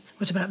me.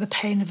 What about the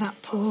pain of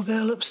that poor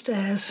girl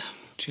upstairs?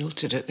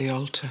 Jilted at the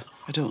altar.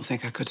 I don't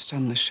think I could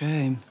stand the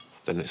shame.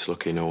 Then it's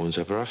lucky no one's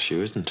ever asked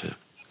you, isn't it?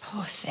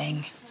 Poor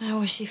thing. How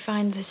will she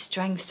find the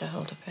strength to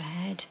hold up her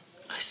head?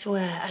 I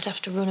swear I'd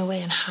have to run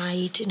away and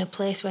hide in a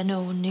place where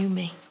no one knew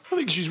me. I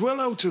think she's well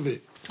out of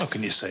it. How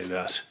can you say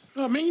that?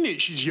 I mean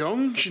it. She's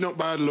young. She's not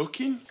bad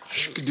looking.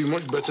 She could do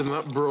much better than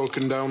that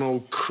broken down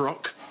old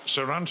crock.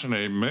 Sir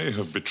Anthony may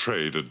have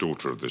betrayed a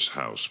daughter of this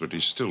house, but he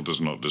still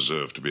does not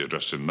deserve to be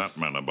addressed in that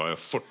manner by a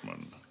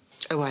footman.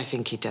 Oh, I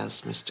think he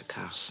does, Mr.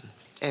 Carson.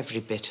 Every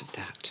bit of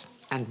that.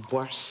 And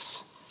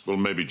worse. Well,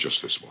 maybe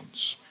just this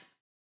once.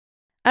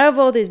 I love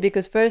all this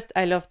because first,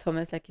 I love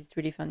Thomas, like it's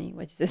really funny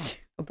what he says to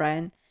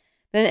O'Brien.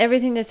 Then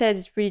everything they said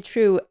is really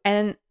true.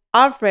 And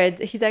Alfred,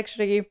 he's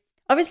actually,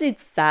 obviously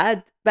it's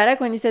sad, but I like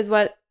when he says,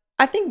 well,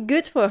 I think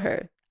good for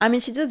her. I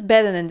mean, she does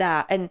better than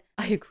that. And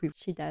I agree,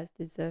 she does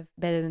deserve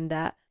better than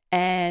that.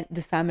 And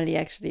the family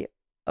actually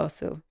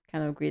also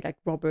kind of agree, like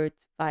Robert,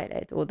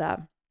 Violet, all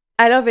that.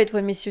 I love it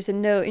when Miss Hughes said,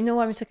 no, you know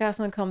what, Mr.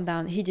 Carson, calm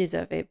down. He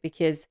deserved it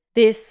because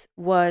this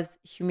was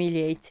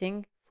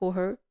humiliating for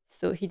her.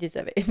 So he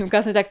deserved it. And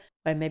Carson's like,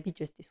 well, maybe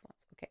just this once,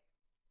 okay.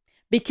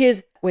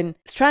 Because when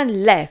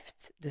Strand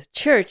left the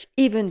church,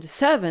 even the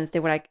servants, they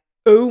were like,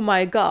 oh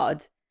my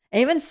God.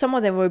 And even some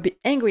of them were a bit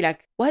angry,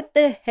 like, what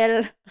the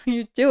hell are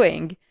you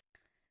doing?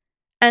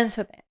 And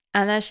so then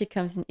Anna, she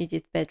comes in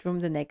Edith's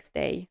bedroom the next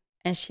day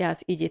and she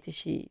asks Edith if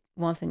she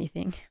wants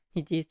anything.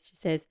 Edith, she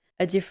says,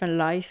 a different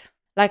life.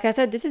 Like I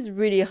said, this is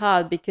really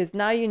hard because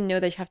now you know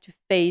that you have to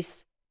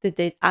face the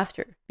day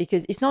after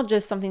because it's not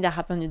just something that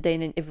happened a day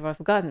and then everyone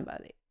forgotten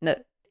about it. No,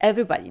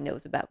 everybody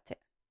knows about it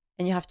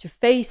and you have to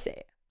face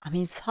it. I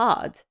mean, it's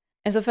hard.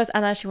 And so first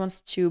Anna, she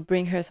wants to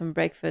bring her some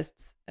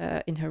breakfasts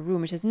in her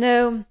room. She says,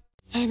 no.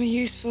 I'm a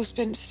useful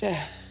spinster,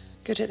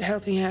 good at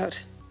helping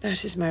out.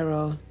 That is my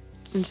role.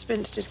 And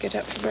spinsters get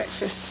up for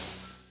breakfast.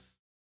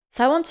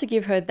 So I want to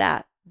give her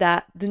that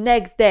the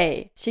next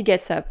day she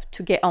gets up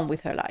to get on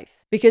with her life.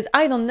 Because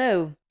I don't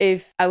know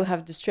if I would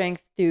have the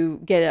strength to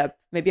get up.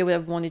 Maybe I would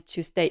have wanted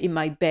to stay in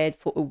my bed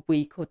for a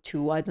week or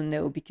two. I don't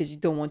know, because you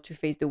don't want to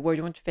face the world.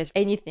 You want to face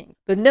anything.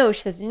 But no,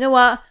 she says, you know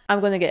what? I'm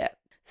going to get up.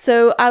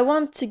 So I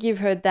want to give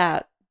her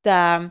that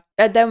at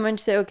that moment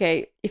she said,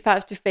 okay, if I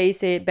have to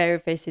face it, better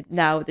face it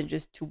now than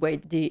just to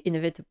wait the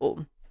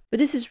inevitable. But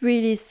this is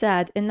really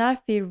sad, and I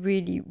feel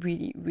really,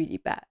 really, really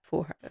bad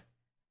for her.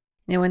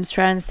 You know, when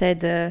Strand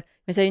said,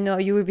 you know,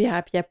 you will be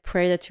happy, I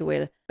pray that you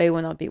will, but you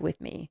will not be with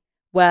me.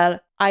 Well,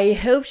 I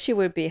hope she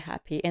will be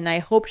happy, and I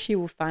hope she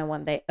will find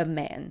one day a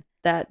man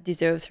that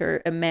deserves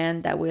her, a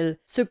man that will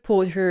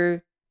support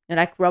her. And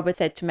like Robert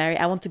said to Mary,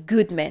 I want a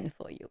good man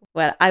for you.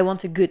 Well, I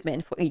want a good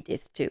man for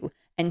Edith too,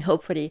 and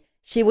hopefully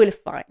she will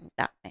find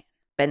that man.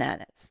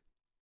 Bananas.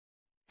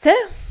 So,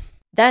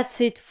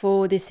 that's it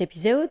for this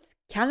episode.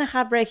 Kind of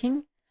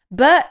heartbreaking,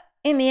 but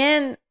in the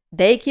end,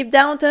 they keep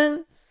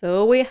Downton,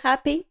 so we're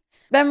happy.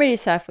 But I'm really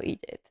sad for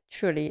Edith.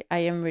 Truly, I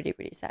am really,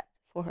 really sad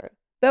for her.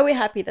 But we're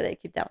happy that they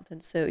keep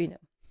Downton, so, you know.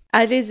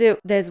 At least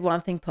there's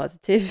one thing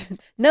positive.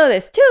 No,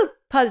 there's two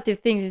positive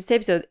things in this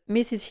episode.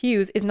 Mrs.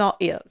 Hughes is not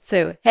ill.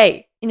 So,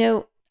 hey, you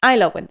know, I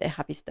love when they're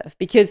happy stuff.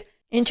 Because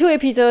in 2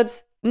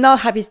 episodes,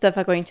 not happy stuff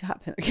are going to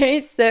happen, okay?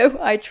 So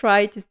I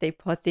try to stay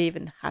positive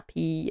and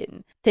happy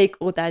and take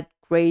all that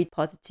great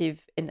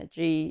positive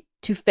energy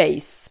to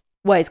face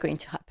what is going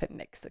to happen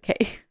next,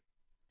 okay?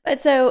 But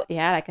so,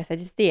 yeah, like I said,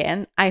 it's the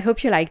end. I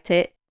hope you liked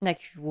it. Like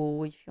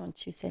usual, if you want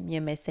to send me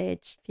a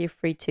message, feel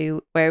free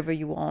to, wherever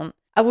you want.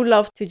 I would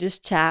love to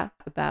just chat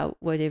about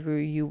whatever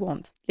you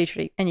want,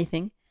 literally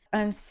anything.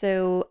 And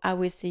so I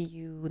will see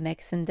you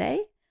next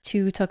Sunday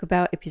to talk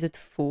about episode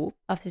 4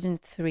 of season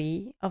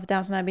 3 of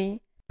Downton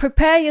Abbey.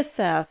 Prepare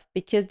yourself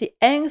because the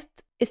angst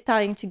is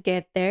starting to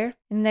get there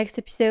in the next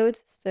episode.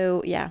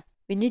 So yeah,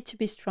 we need to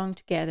be strong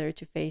together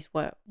to face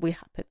what will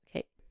happen,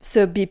 okay?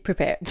 So be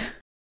prepared.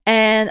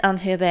 And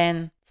until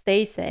then,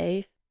 stay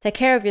safe, take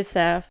care of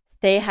yourself,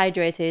 stay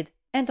hydrated,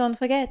 and don't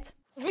forget.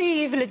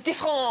 Vive la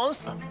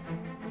différence!